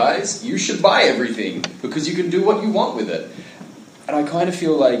sale, guys. You should buy everything because you can do what you want with it. And I kind of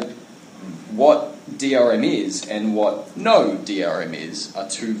feel like what DRM is and what no DRM is are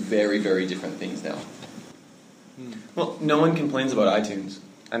two very, very different things now. Well, no one complains about iTunes.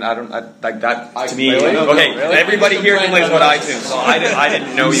 And I don't like that to me. Really? Okay, really? Everybody here complains about iTunes. So I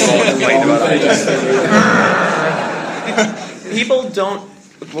didn't know you all complained about iTunes. People don't.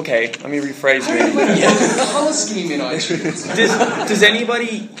 Okay, let me rephrase it. The colour scheme in iTunes. Does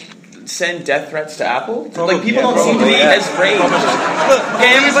anybody send death threats to Apple? Probably, people don't seem to be as raged.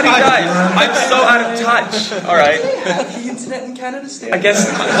 Okay, everybody does. I'm so out of touch. All right. The internet in Canada still. I guess.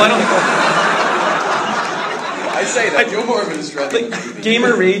 I say that you're more of an Australian.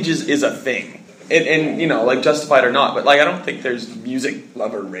 Gamer rage is a thing. And justified or not, but I don't think there's music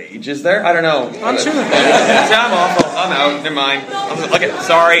lover rage, is there? I don't know. I'm sure. I'm awful. I'm out. Never mind.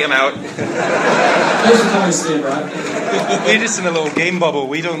 Sorry, I'm out. Those are coming soon, right? We're just in a little game bubble.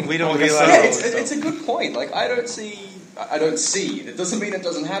 We don't realize. Yeah, it's a good point. I don't see. It doesn't mean it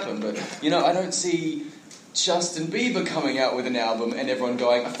doesn't happen, but I don't see Justin Bieber coming out with an album and everyone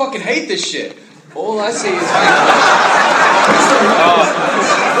going, I fucking hate this shit. All I see is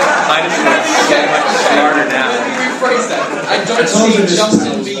smarter now. Let me rephrase that. I don't see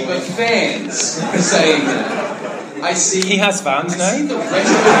Justin Bieber fans saying that. I see. He has fans now. The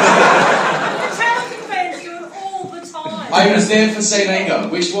rest of Metallica fans do it all the time. I was there for Saint Anger,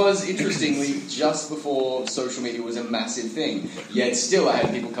 which was, interestingly, just before social media was a massive thing. Yet still, I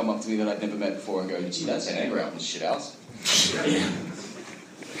had people come up to me that I'd never met before and go, gee, that Saint Anger album is shit house.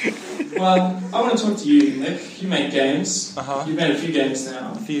 Well, I want to talk to you, Nick. You make games. Uh-huh. You've made a few games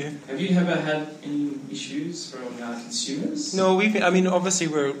now. A few. Have you ever had any issues from consumers? No, obviously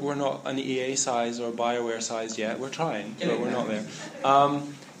we're not an EA size or BioWare size yet. We're trying, but we're not there.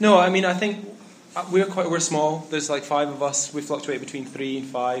 No, I mean, I think we're small. There's like 5 of us. We fluctuate between 3 and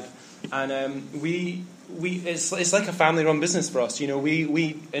 5, and it's like a family-run business for us. You know,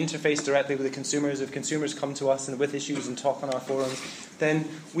 we interface directly with the consumers. If consumers come to us and with issues and talk on our forums, then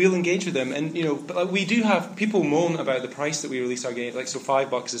we'll engage with them. And you know, but we do have people moan about the price that we release our game. Like, so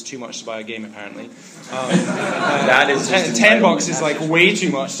 $5 is too much to buy a game, apparently. That is $10 is like way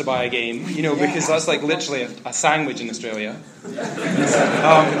too much to buy a game. You know, because that's like literally a sandwich in Australia.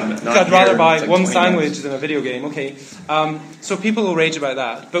 I'd rather buy one sandwich than a video game. Okay, so people will rage about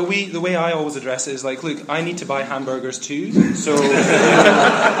that. But the way I always address it is like, look, I need to buy hamburgers too. So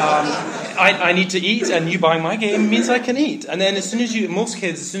I need to eat, and you buying my game means I can eat. And then most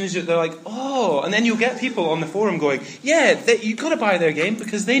kids, they're like, oh, and then you'll get people on the forum going, yeah, you got to buy their game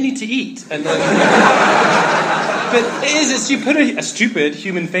because they need to eat. And then, but you put a stupid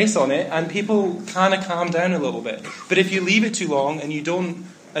human face on it, and people kind of calm down a little bit. But if you leave it too long and you don't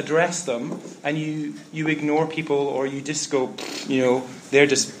address them, and you ignore people, or you just go, you know, they're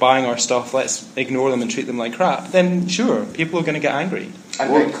just buying our stuff, let's ignore them and treat them like crap, then sure, people are going to get angry. I've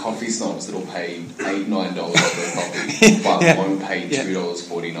met coffee snobs that'll pay $8, $9 for a coffee, but won't pay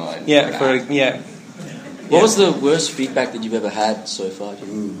 $2.49. What was the worst feedback that you've ever had so far?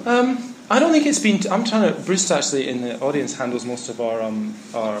 I don't think it's been. Bruce actually in the audience handles most of our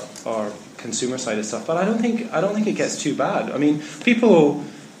consumer side of stuff, but I don't think it gets too bad. I mean, people.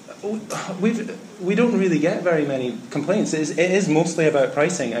 We don't really get very many complaints. It is mostly about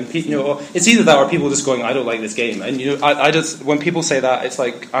pricing, and you know, it's either that or people just going, I don't like this game. And you know, I just, when people say that, it's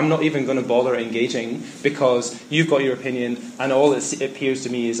like, I'm not even going to bother engaging, because you've got your opinion, and all it appears to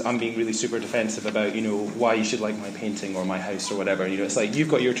me is I'm being really super defensive about, you know, why you should like my painting or my house or whatever. You know, it's like, you've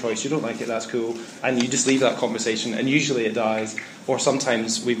got your choice. You don't like it, that's cool, and you just leave that conversation, and usually it dies. Or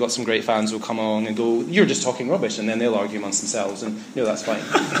sometimes we've got some great fans who'll come along and go, you're just talking rubbish, and then they'll argue amongst themselves, and you know, that's fine.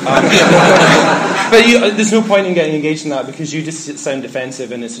 But there's no point in getting engaged in that, because you just sound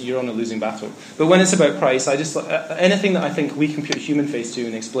defensive and you're on a losing battle. But when it's about price, I just anything that I think we can put a human face to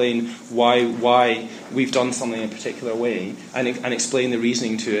and explain why we've done something in a particular way, and explain the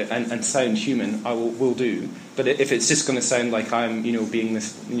reasoning to it, and sound human, I will do. But if it's just going to sound like I'm, you know, being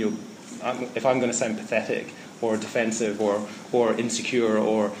this, you know, if I'm going to sound pathetic or defensive or insecure,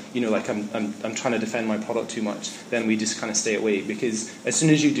 or you know, like I'm trying to defend my product too much, then we just kind of stay away, because as soon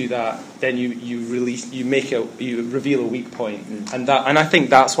as you do that, then you reveal a weak point, and I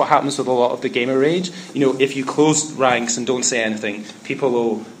think that's what happens with a lot of the gamer rage. You know, if you close ranks and don't say anything, people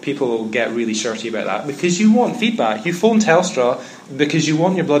will get really shirty about that, because you want feedback. You phone Telstra because you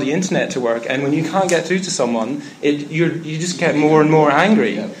want your bloody internet to work, and when you can't get through to someone, you just get more and more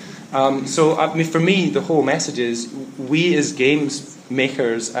angry. So I mean, for me, the whole message is, we as games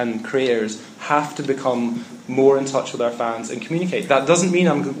makers and creators have to become more in touch with our fans and communicate. That doesn't mean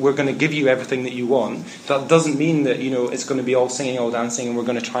we're going to give you everything that you want. That doesn't mean that, you know, it's going to be all singing, all dancing, and we're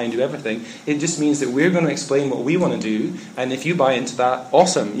going to try and do everything. It just means that we're going to explain what we want to do, and if you buy into that,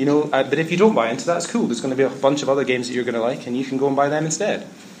 awesome. You know, but if you don't buy into that, it's cool. There's going to be a bunch of other games that you're going to like, and you can go and buy them instead.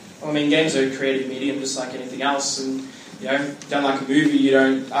 Well, I mean, games are a creative medium just like anything else, and you know, don't like a movie, you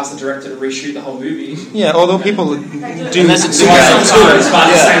don't ask the director to reshoot the whole movie. Yeah, although people do. Unless it's sometimes, but at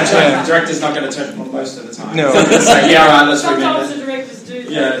the same time, the director's not going to turn it on most of the time. No. Say, yeah, all right, let's remake Sometimes it. the directors do.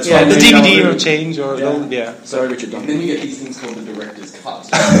 Yeah, the DVD will change, or Sorry, Richard. And then you get these things called the director's cut.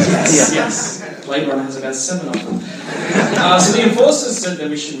 Yes. Blade Runner has about 7 of them. So the enforcers said that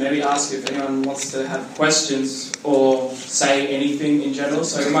we should maybe ask if anyone wants to have questions or say anything in general.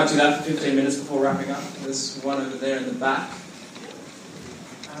 So we might do that for 15 minutes before wrapping up. There's one over there in the back.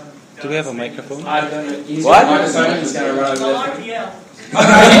 Do we have a microphone? I don't know. He's What? got a microphone. He's going to run over I there. like to yell.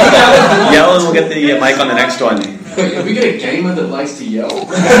 Yell and we'll get the mic on the next one. Wait, have we got a gamer that likes to yell?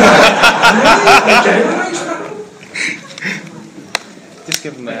 Just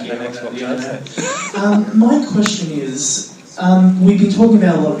give them an Xbox. My question is, We've been talking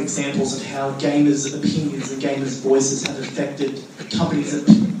about a lot of examples of how gamers' opinions and gamers' voices have affected companies'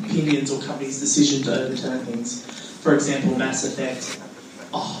 opinions or companies' decision to overturn things. For example, Mass Effect.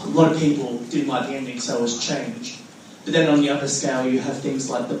 A lot of people didn't like the ending, so it was changed. But then on the other scale, you have things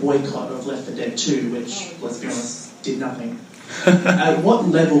like the boycott of Left 4 Dead 2, which, let's be honest, did nothing. At what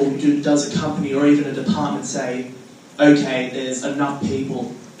level does a company or even a department say, okay, there's enough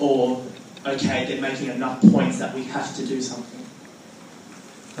people, or okay, they're making enough points that we have to do something?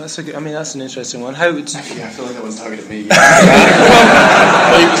 That's that's an interesting one. How would I feel like that was targeted at me.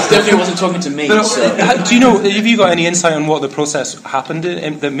 Well, it definitely wasn't talking to me. But, So. do you know? Have you got any insight on what the process happened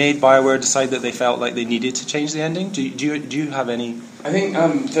that made BioWare decide that they felt like they needed to change the ending? Do you have any? I think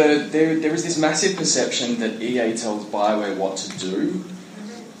there is this massive perception that EA tells BioWare what to do,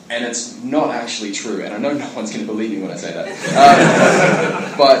 and it's not actually true. And I know no one's going to believe me when I say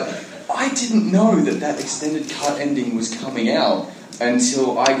that, but I didn't know that extended cut ending was coming out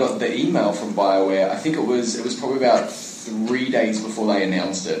until I got the email from BioWare. I think it was probably about 3 days before they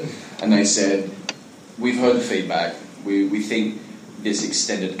announced it, and they said, "We've heard the feedback. We think this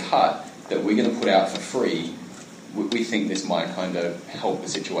extended cut that we're going to put out for free, we think this might kind of help the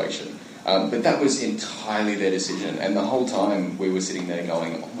situation." But that was entirely their decision, and the whole time we were sitting there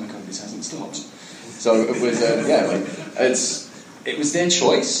going, "Oh my god, this hasn't stopped." So it was it was their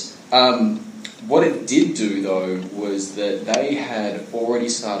choice. What it did do, though, was that they had already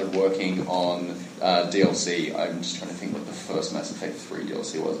started working on DLC. I'm just trying to think what the first Mass Effect 3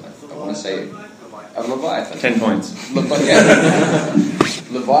 DLC was. I want to say Leviathan. 10 points.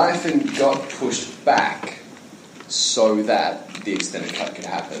 Leviathan got pushed back so that the extended cut could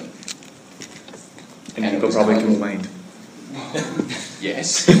happen. And people probably complained.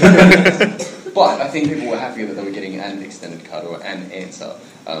 Yes. But I think people were happy that they were getting an extended cut or an answer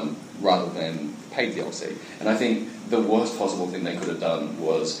rather than paid DLC. And I think the worst possible thing they could have done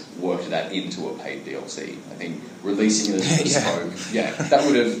was worked that into a paid DLC. I think releasing it as a bespoke, that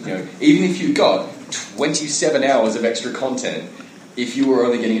would have, even if you got 27 hours of extra content, if you were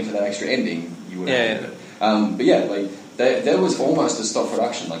only getting it for that extra ending, you would have it. There was almost a stop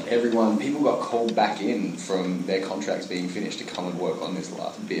production. People got called back in from their contracts being finished to come and work on this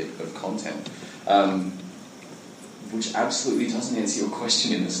last bit of content, which absolutely doesn't answer your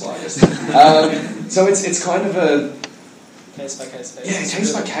question in the slightest. So it's kind of a case by case basis. Yeah,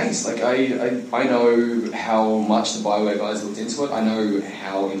 case by case. I know how much the BioWare guys looked into it. I know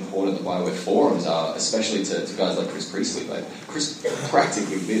how important the BioWare forums are, especially to guys like Chris Priestley. Chris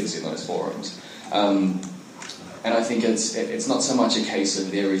practically lives in those forums. And I think it's not so much a case of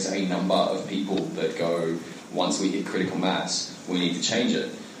there is a number of people that go, once we hit critical mass, we need to change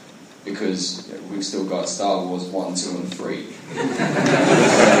it. Because we've still got Star Wars 1, 2 and 3.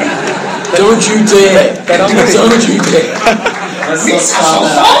 Don't you dare! Don't you dare! I'm so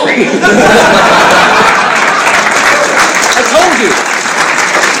sorry! I told you!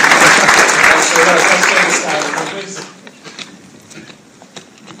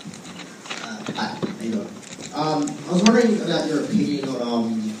 I was wondering about your opinion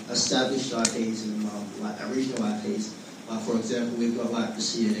on established IPs and original IPs. For example, we've got the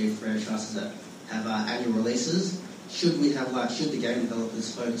C&E franchises that have annual releases. Should the game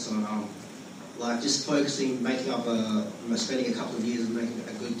developers focus on just making up spending a couple of years and making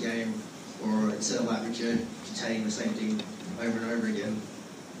a good game, or instead of regurgitating the same thing over and over again?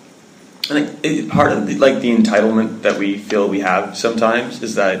 I think part of the entitlement that we feel we have sometimes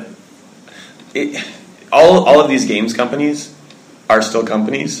is that all of these games companies are still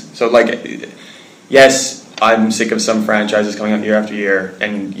companies. So yes, I'm sick of some franchises coming out year after year,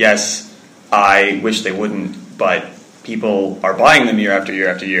 and yes, I wish they wouldn't, but people are buying them year after year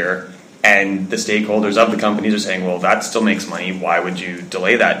after year, and the stakeholders of the companies are saying, well, that still makes money, why would you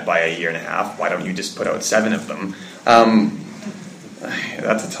delay that by a year and a half? Why don't you just put out 7 of them?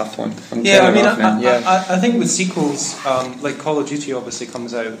 That's a tough one. I think with sequels, Call of Duty obviously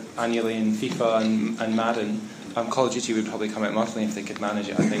comes out annually in FIFA and Madden. Call of Duty would probably come out monthly if they could manage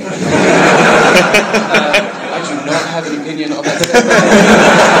it, I think. I do not have an opinion on that.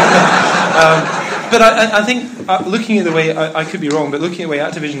 But I think, looking at the way, I could be wrong, but looking at the way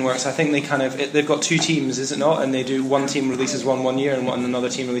Activision works, I think they've got 2 teams, is it not? And they do, one team releases one year and another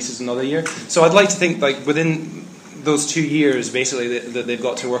team releases another year. So I'd like to think, within those 2 years, basically, that they've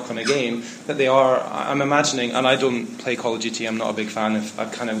got to work on a game, that they are, I'm imagining, and I don't play Call of Duty, I'm not a big fan of, I'm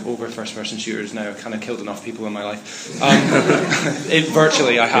kind of over first-person shooters now, I've kind of killed enough people in my life.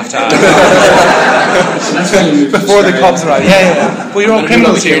 Virtually, I have to add. Before the cops arrive. Yeah. Well, you're all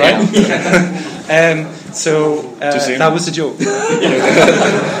criminals here, right? That was the joke.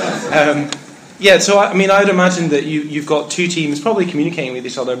 Yeah, so I mean, I'd imagine that you've got two teams probably communicating with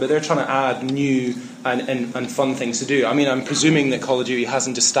each other, but they're trying to add new and fun things to do. I mean, I'm presuming that Call of Duty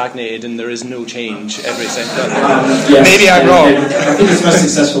hasn't just stagnated and there is no change every single. Yes, maybe I'm wrong. I think it's the most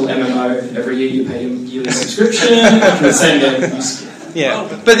successful MMO. Every year you pay a yearly subscription. And the same game. Yeah,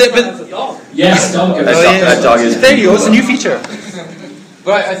 Yes, dog. That dog is. There you go. It's a new feature.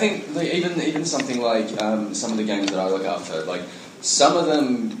 But I think even something like some of the games that I look after, like some of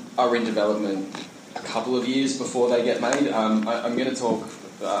them are in development a couple of years before they get made. I'm going to talk,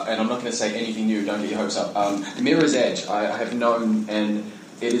 and I'm not going to say anything new. Don't get your hopes up. Mirror's Edge, I have known, and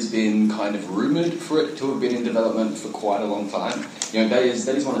it has been kind of rumoured for it to have been in development for quite a long time. You know, that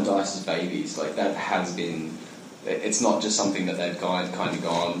is one of DICE's babies. Like that has been. It's not just something that they've kind of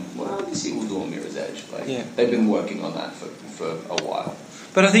gone, well, this year we'll do on Mirror's Edge. Like, they've been working on that for a while.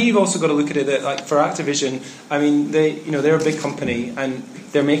 But I think you've also got to look at it that, like, for Activision, I mean, they're a big company and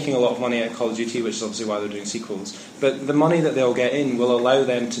they're making a lot of money at Call of Duty, which is obviously why they're doing sequels. But the money that they'll get in will allow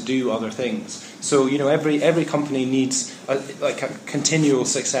them to do other things. So, you know, every company needs a continual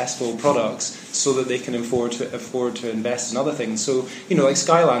successful products so that they can afford to invest in other things. So, you know, like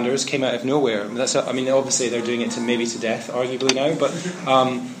Skylanders came out of nowhere. I mean, obviously they're doing it maybe to death, arguably now, but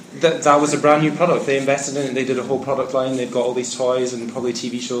that was a brand new product. They invested in it. They did a whole product line. They've got all these toys and probably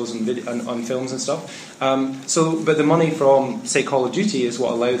TV shows and films and stuff. But the money from, say, Call of Duty is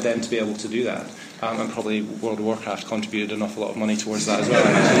what allowed them to be able to do that. And probably World of Warcraft contributed an awful lot of money towards that as well.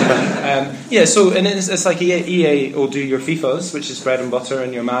 And it's like EA will do your FIFAs, which is bread and butter,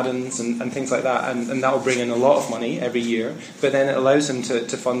 and your Maddens and things like that, and that will bring in a lot of money every year. But then it allows them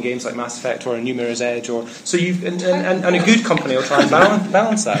to fund games like Mass Effect or a new Mirror's Edge, and a good company will try and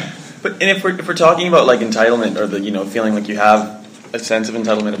balance that. But if we're talking about like entitlement or the feeling like you have a sense of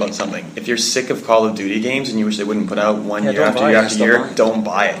entitlement about something. If you're sick of Call of Duty games and you wish they wouldn't put out year after year after year, don't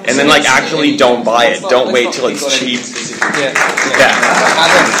buy it. And then actually don't buy it. Don't wait till it's cheap. Yeah.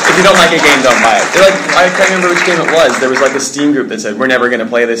 If you don't like a game, don't buy it. I can't remember which game it was. There was like a Steam group that said, we're never going to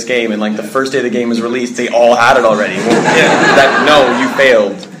play this game. And like the first day the game was released, they all had it already. No, you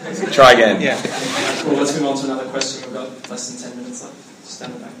failed. Try again. Yeah. Well, let's move on to another question. We've got less than 10 minutes left.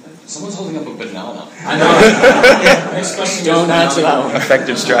 Stand back there. Someone's holding up a banana. I know. Next question. Don't answer that one.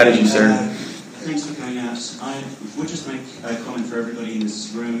 Effective strategy, sir. Thanks for coming out. I would just make a comment for everybody in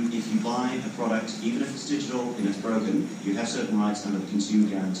this room. If you buy a product, even if it's digital and it's broken, you have certain rights under the consumer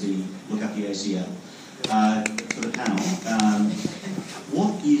guarantee. Look up the ACL. For the panel,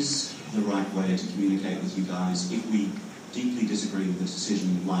 what is the right way to communicate with you guys if we deeply disagree with a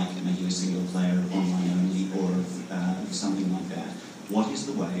decision like making a single player online only or something like that? What is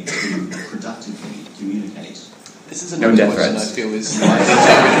the way to productively communicate? This is another question I feel is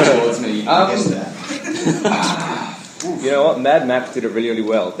slightly towards me. You know what? Mad Max did it really, really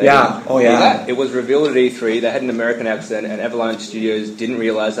well. It was revealed at E3. They had an American accent, and Avalanche Studios didn't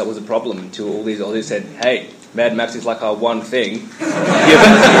realize that was a problem until all these Aussies said, "Hey, Mad Max is like our one thing."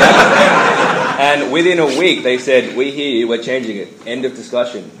 And within a week, they said, "We hear you. We're changing it." End of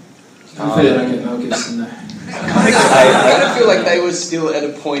discussion. I don't get Mel Gibson though. I kind of feel like they were still at a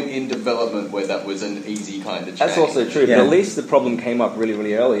point in development where that was an easy kind of change. That's also true, but at least the problem came up really,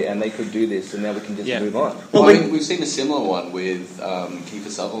 really early, and they could do this, and now we can just move on. Well, I mean, we've seen a similar one with Kiefer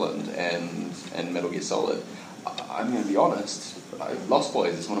Sutherland and Metal Gear Solid. I'm going to be honest, Lost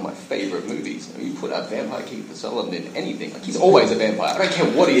Boys is one of my favourite movies. I mean, you put a vampire Kiefer Sutherland in anything, like he's always a vampire. I don't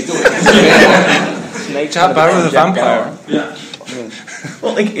care what he's doing. He's a vampire. Snake Jack Bauer the vampire. Yeah.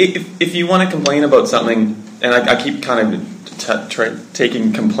 Well, like if you want to complain about something, and I keep kind of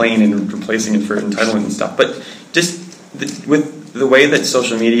taking complain and replacing it for entitlement and stuff, but just with the way that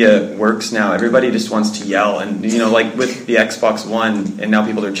social media works now, everybody just wants to yell, and like with the Xbox One, and now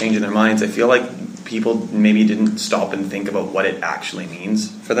people are changing their minds. I feel like people maybe didn't stop and think about what it actually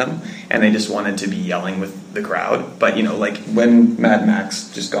means for them, and they just wanted to be yelling with the crowd. But like when Mad Max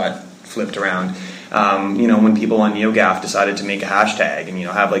just got flipped around. When people on NeoGAF decided to make a hashtag and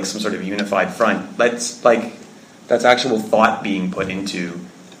have like some sort of unified front, that's actual thought being put into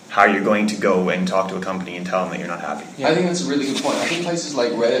how you're going to go and talk to a company and tell them that you're not happy. Yeah. I think that's a really good point. I think places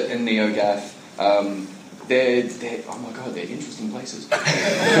like Reddit and NeoGAF, they're oh my god, they're interesting places. But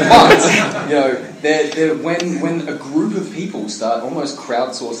they're when a group of people start almost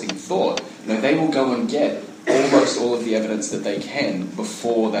crowdsourcing thought, they will go and get almost all of the evidence that they can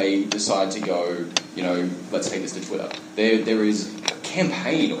before they decide to go, let's take this to Twitter. There is a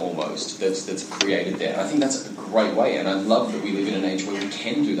campaign almost that's created there. And I think that's a great way, and I love that we live in an age where we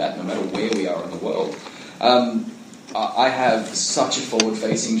can do that no matter where we are in the world. I have such a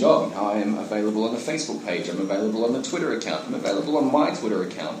forward-facing job. I am available on the Facebook page. I'm available on the Twitter account. I'm available on my Twitter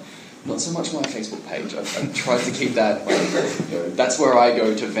account. Not so much my Facebook page. I've tried to keep that. That's where I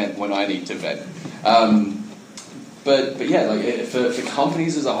go to vent when I need to vent. But yeah, like for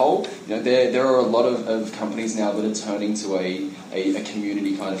companies as a whole, there are a lot of companies now that are turning to a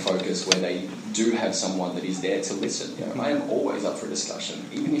community kind of focus where they do have someone that is there to listen. I am always up for a discussion,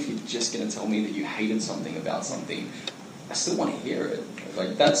 even if you're just going to tell me that you hated something about something. I still want to hear it.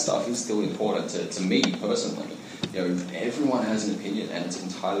 Like that stuff is still important to me personally. Everyone has an opinion, and it's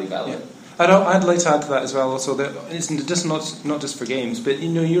entirely valid. Yeah. I'd like to add to that as well. Also, that it's just not just for games, but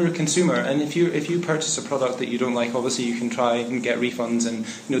you're a consumer, and if you purchase a product that you don't like, obviously you can try and get refunds. And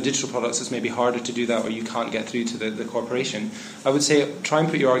digital products, it's maybe harder to do that, or you can't get through to the corporation. I would say try and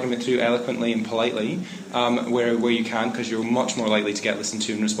put your argument through eloquently and politely, where you can, because you're much more likely to get listened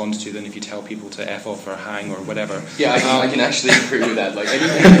to and responded to than if you tell people to F off or hang or whatever. Yeah, I can actually agree with that. Like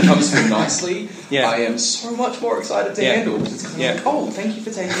anything that comes through nicely, I am so much more excited to handle. It's kind of like, oh, thank you for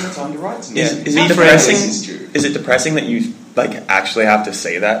taking the time to write to me. Is it depressing? Is it depressing that you actually have to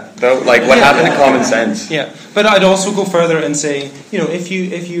say that though? Like, what happened to common sense? Yeah, but I'd also go further and say, if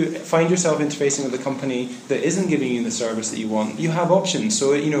you find yourself interfacing with a company that isn't giving you the service that you want, you have options.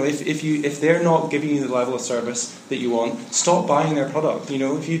 So if they're not giving you the level of service that you want, stop buying their product.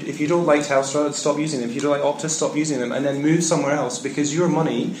 If you don't like Telstra, stop using them. If you don't like Optus, stop using them, and then move somewhere else, because your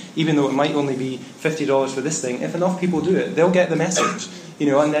money, even though it might only be $50 for this thing, if enough people do it, they'll get the message.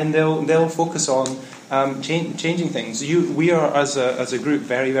 And then they'll focus on changing things. We are as a group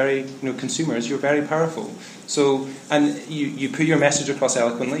very, very consumers. You're very powerful. So and you put your message across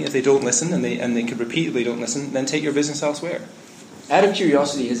eloquently. If they don't listen and they could repeatedly don't listen, then take your business elsewhere. Out of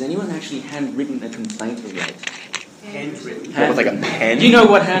curiosity, has anyone actually handwritten a complaint of late? Handwritten. With like a pen? Do you know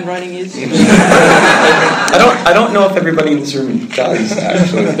what handwriting is? I don't know if everybody in this room does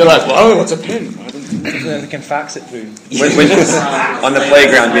actually. They're like, well, what's a pen? They can fax it through. On the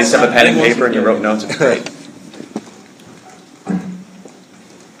playground, you used to have a pen and paper and you wrote notes. It's great.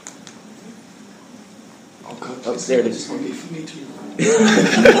 Oh, there it is. I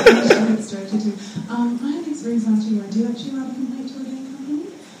have experience last year. I did actually write a complaint to a game company.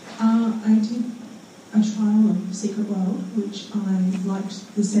 I did a trial of Secret World, which I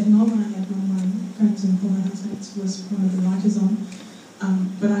liked the setting of, and I had one of my friends and former housemates was one of the writers on.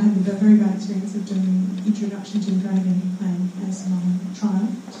 But I had a very bad experience of doing Introduction to the Dragon playing as my trial.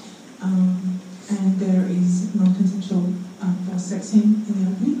 And there is non-consensual forced sex scene in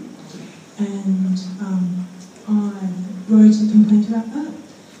the opening. And I wrote a complaint about that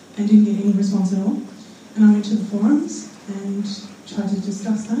and didn't get any response at all. And I went to the forums and tried to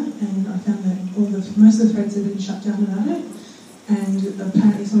discuss that, and I found that most of the threads had been shut down about it. And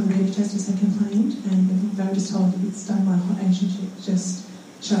apparently some of the beta testers had complained, and they were just told that it's done by a hot Asian chick, just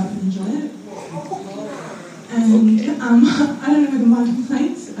shut up and enjoy it. And I don't know whether my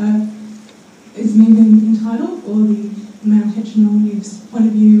complaints is me being entitled, or the male heteronormative point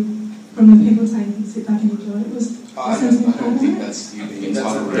of view from the people saying sit back and enjoy it was I don't think that's you being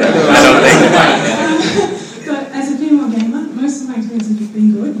entitled. But as a female gamer, most of my experiences have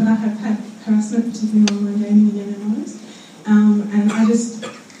been good, but I have had harassment, particularly in online gaming and MMOs. And I was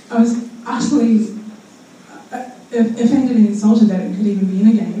utterly offended and insulted that it could even be in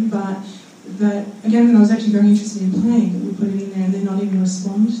a game, but that, again, that I was actually very interested in playing, that we put it in there and then not even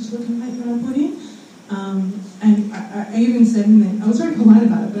respond to a complaint that I put in. And I even said, I was very polite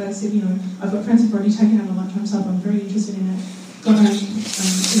about it, but I said, I've got friends who've already taken out a lifetime sub, I'm very interested in it. But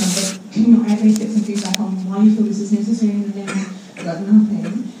can you at least get some feedback on why you feel this is necessary? And then I got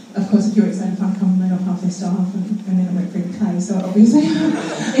nothing. Of course, if you're excited, Funcom come laid off half their staff, and then it went free to play. So obviously,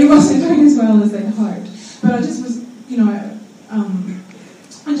 it wasn't going as well as they'd hoped. But I just was, in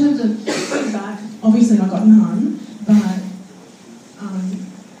terms of feedback, obviously I got none. But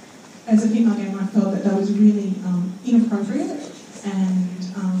as a female gamer, I felt that was really inappropriate, and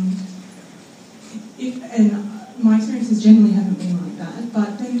my experiences generally haven't been like that.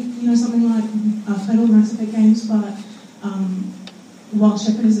 But then, something like Fatal Mass Effect games, but while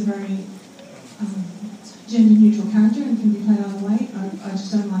Shepard is a very gender-neutral character and can be played either way, I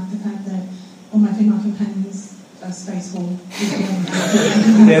just don't like the fact that all my female companions are space whore.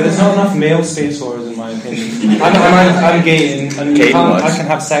 Yeah, there's not enough male space whores in my opinion. I'm gay, and I can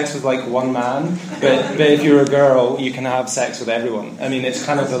have sex with like one man, but if you're a girl, you can have sex with everyone. I mean, it's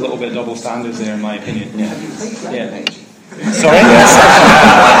kind of a little bit double standards there, in my opinion. Yeah. Sorry.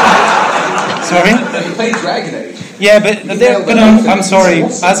 Sorry? You played Dragon Age. Yeah, but I'm sorry.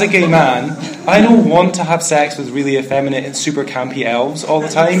 As a gay man, I don't want to have sex with really effeminate and super campy elves all the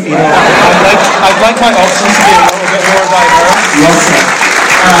time. I'd like my options to be a little bit more diverse.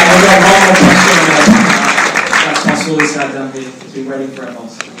 I've got one more question. That's Russell is down here. He's been waiting forever.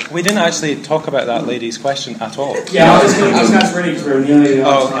 We didn't actually talk about that lady's question at all. Yeah, I was going to read through nearly the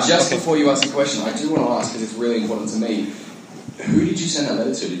time. Just before you ask the question, I do want to ask, because it's really important to me, who did you send that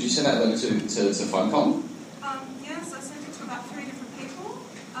letter to? Did you send that letter to Funcom? Yes, I sent it to about 3 different people.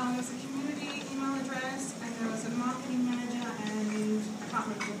 There was a community email address, and there was a marketing manager, and I can't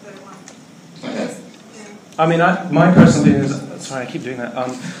remember the third one. Okay. I mean, my personal opinion is, sorry, I keep doing that.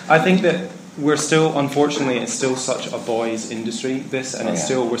 I think that we're still, unfortunately, it's still such a boys' industry, this, and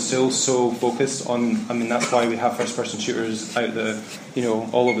we're still so focused on, I mean, that's why we have first-person shooters out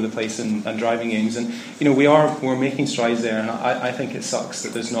all over the place and driving games, and, we're making strides there, and I think it sucks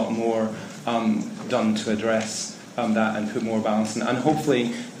that there's not more done to address that and put more balance in, and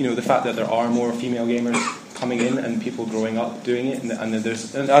hopefully, the fact that there are more female gamers coming in and people growing up doing it,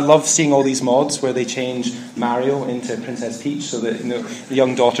 and I love seeing all these mods where they change Mario into Princess Peach so that the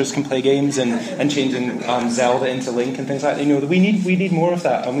young daughters can play games, and changing Zelda into Link and things like that. We need more of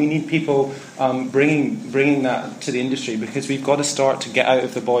that, and we need people bringing that to the industry, because we've got to start to get out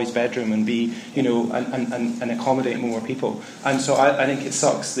of the boys' bedroom and be and accommodate more people. And so I think it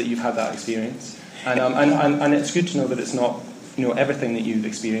sucks that you've had that experience, and it's good to know that it's not everything that you've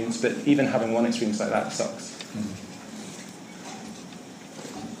experienced, but even having one experience like that sucks.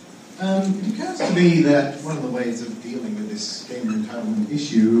 It occurs to me that one of the ways of dealing with this gamer entitlement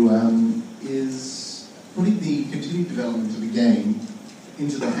issue is putting the continued development of the game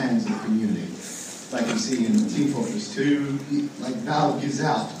into the hands of the community. Like you see in Team Fortress 2, like Valve gives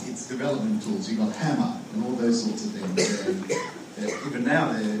out its development tools. You've got Hammer and all those sorts of things. Even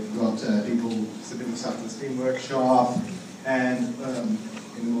now they've got people submitting stuff to the Steam Workshop, and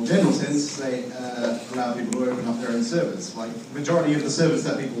in a more general sense, they allow people to open up their own servers. Like, the majority of the servers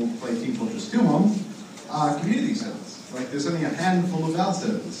that people play Team Fortress 2 on are community servers. Like, there's only a handful of our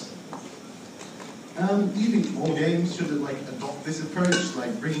servers. Do you think more games should adopt this approach,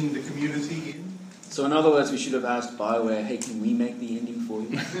 like bringing the community in? So in other words, we should have asked BioWare, hey, can we make the ending for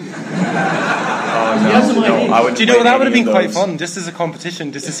you? That would have been quite fun, just as a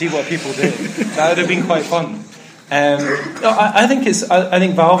competition, just to see what people did. That would have been quite fun. I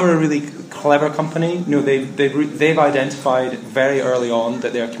think Valve are a really clever company. They've identified very early on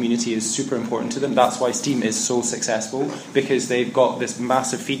that their community is super important to them. That's why Steam is so successful, because they've got this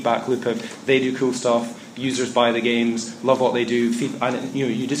massive feedback loop of they do cool stuff, users buy the games, love what they do, and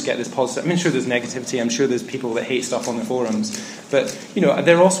you just get this positive. I'm sure there's negativity. I'm sure there's people that hate stuff on the forums, but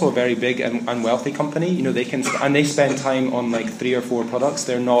they're also a very big and wealthy company. They spend time on 3 or 4 products.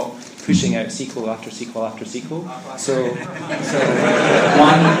 They're not pushing out sequel after sequel after sequel. So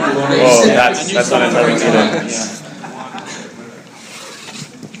one. That's not entirely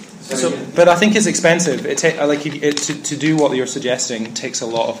But I think it's expensive. To do what you're suggesting takes a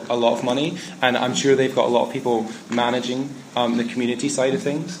lot of money, and I'm sure they've got a lot of people managing the community side of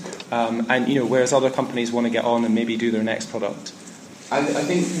things. Whereas other companies want to get on and maybe do their next product. I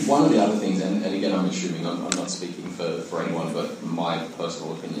think one of the other things, and again I'm assuming I'm not speaking for anyone, but my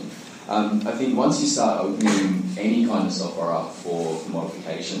personal opinion, I think once you start opening any kind of software up for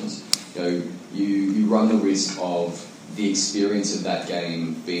modifications, you run the risk of the experience of that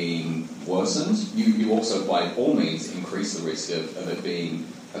game being worsened. You also, by all means, increase the risk of it being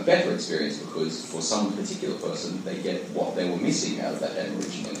a better experience, because for some particular person, they get what they were missing out of that game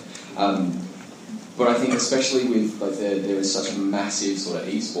originally. But I think especially with, there is such a massive sort of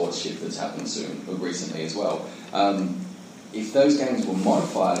esports shift that's happened recently as well. If those games were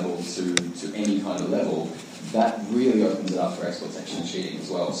modifiable to any kind of level, that really opens it up for exploitation and cheating as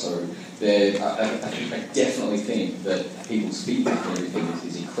well. So I definitely think that people's feedback and everything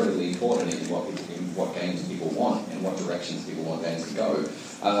is incredibly important in what games people want and what directions people want games to go.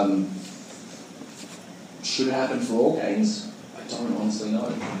 Should it happen for all games? I don't honestly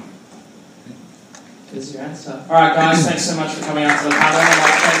know. There's your answer. All right, guys, thanks so much for coming out to the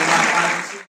panel.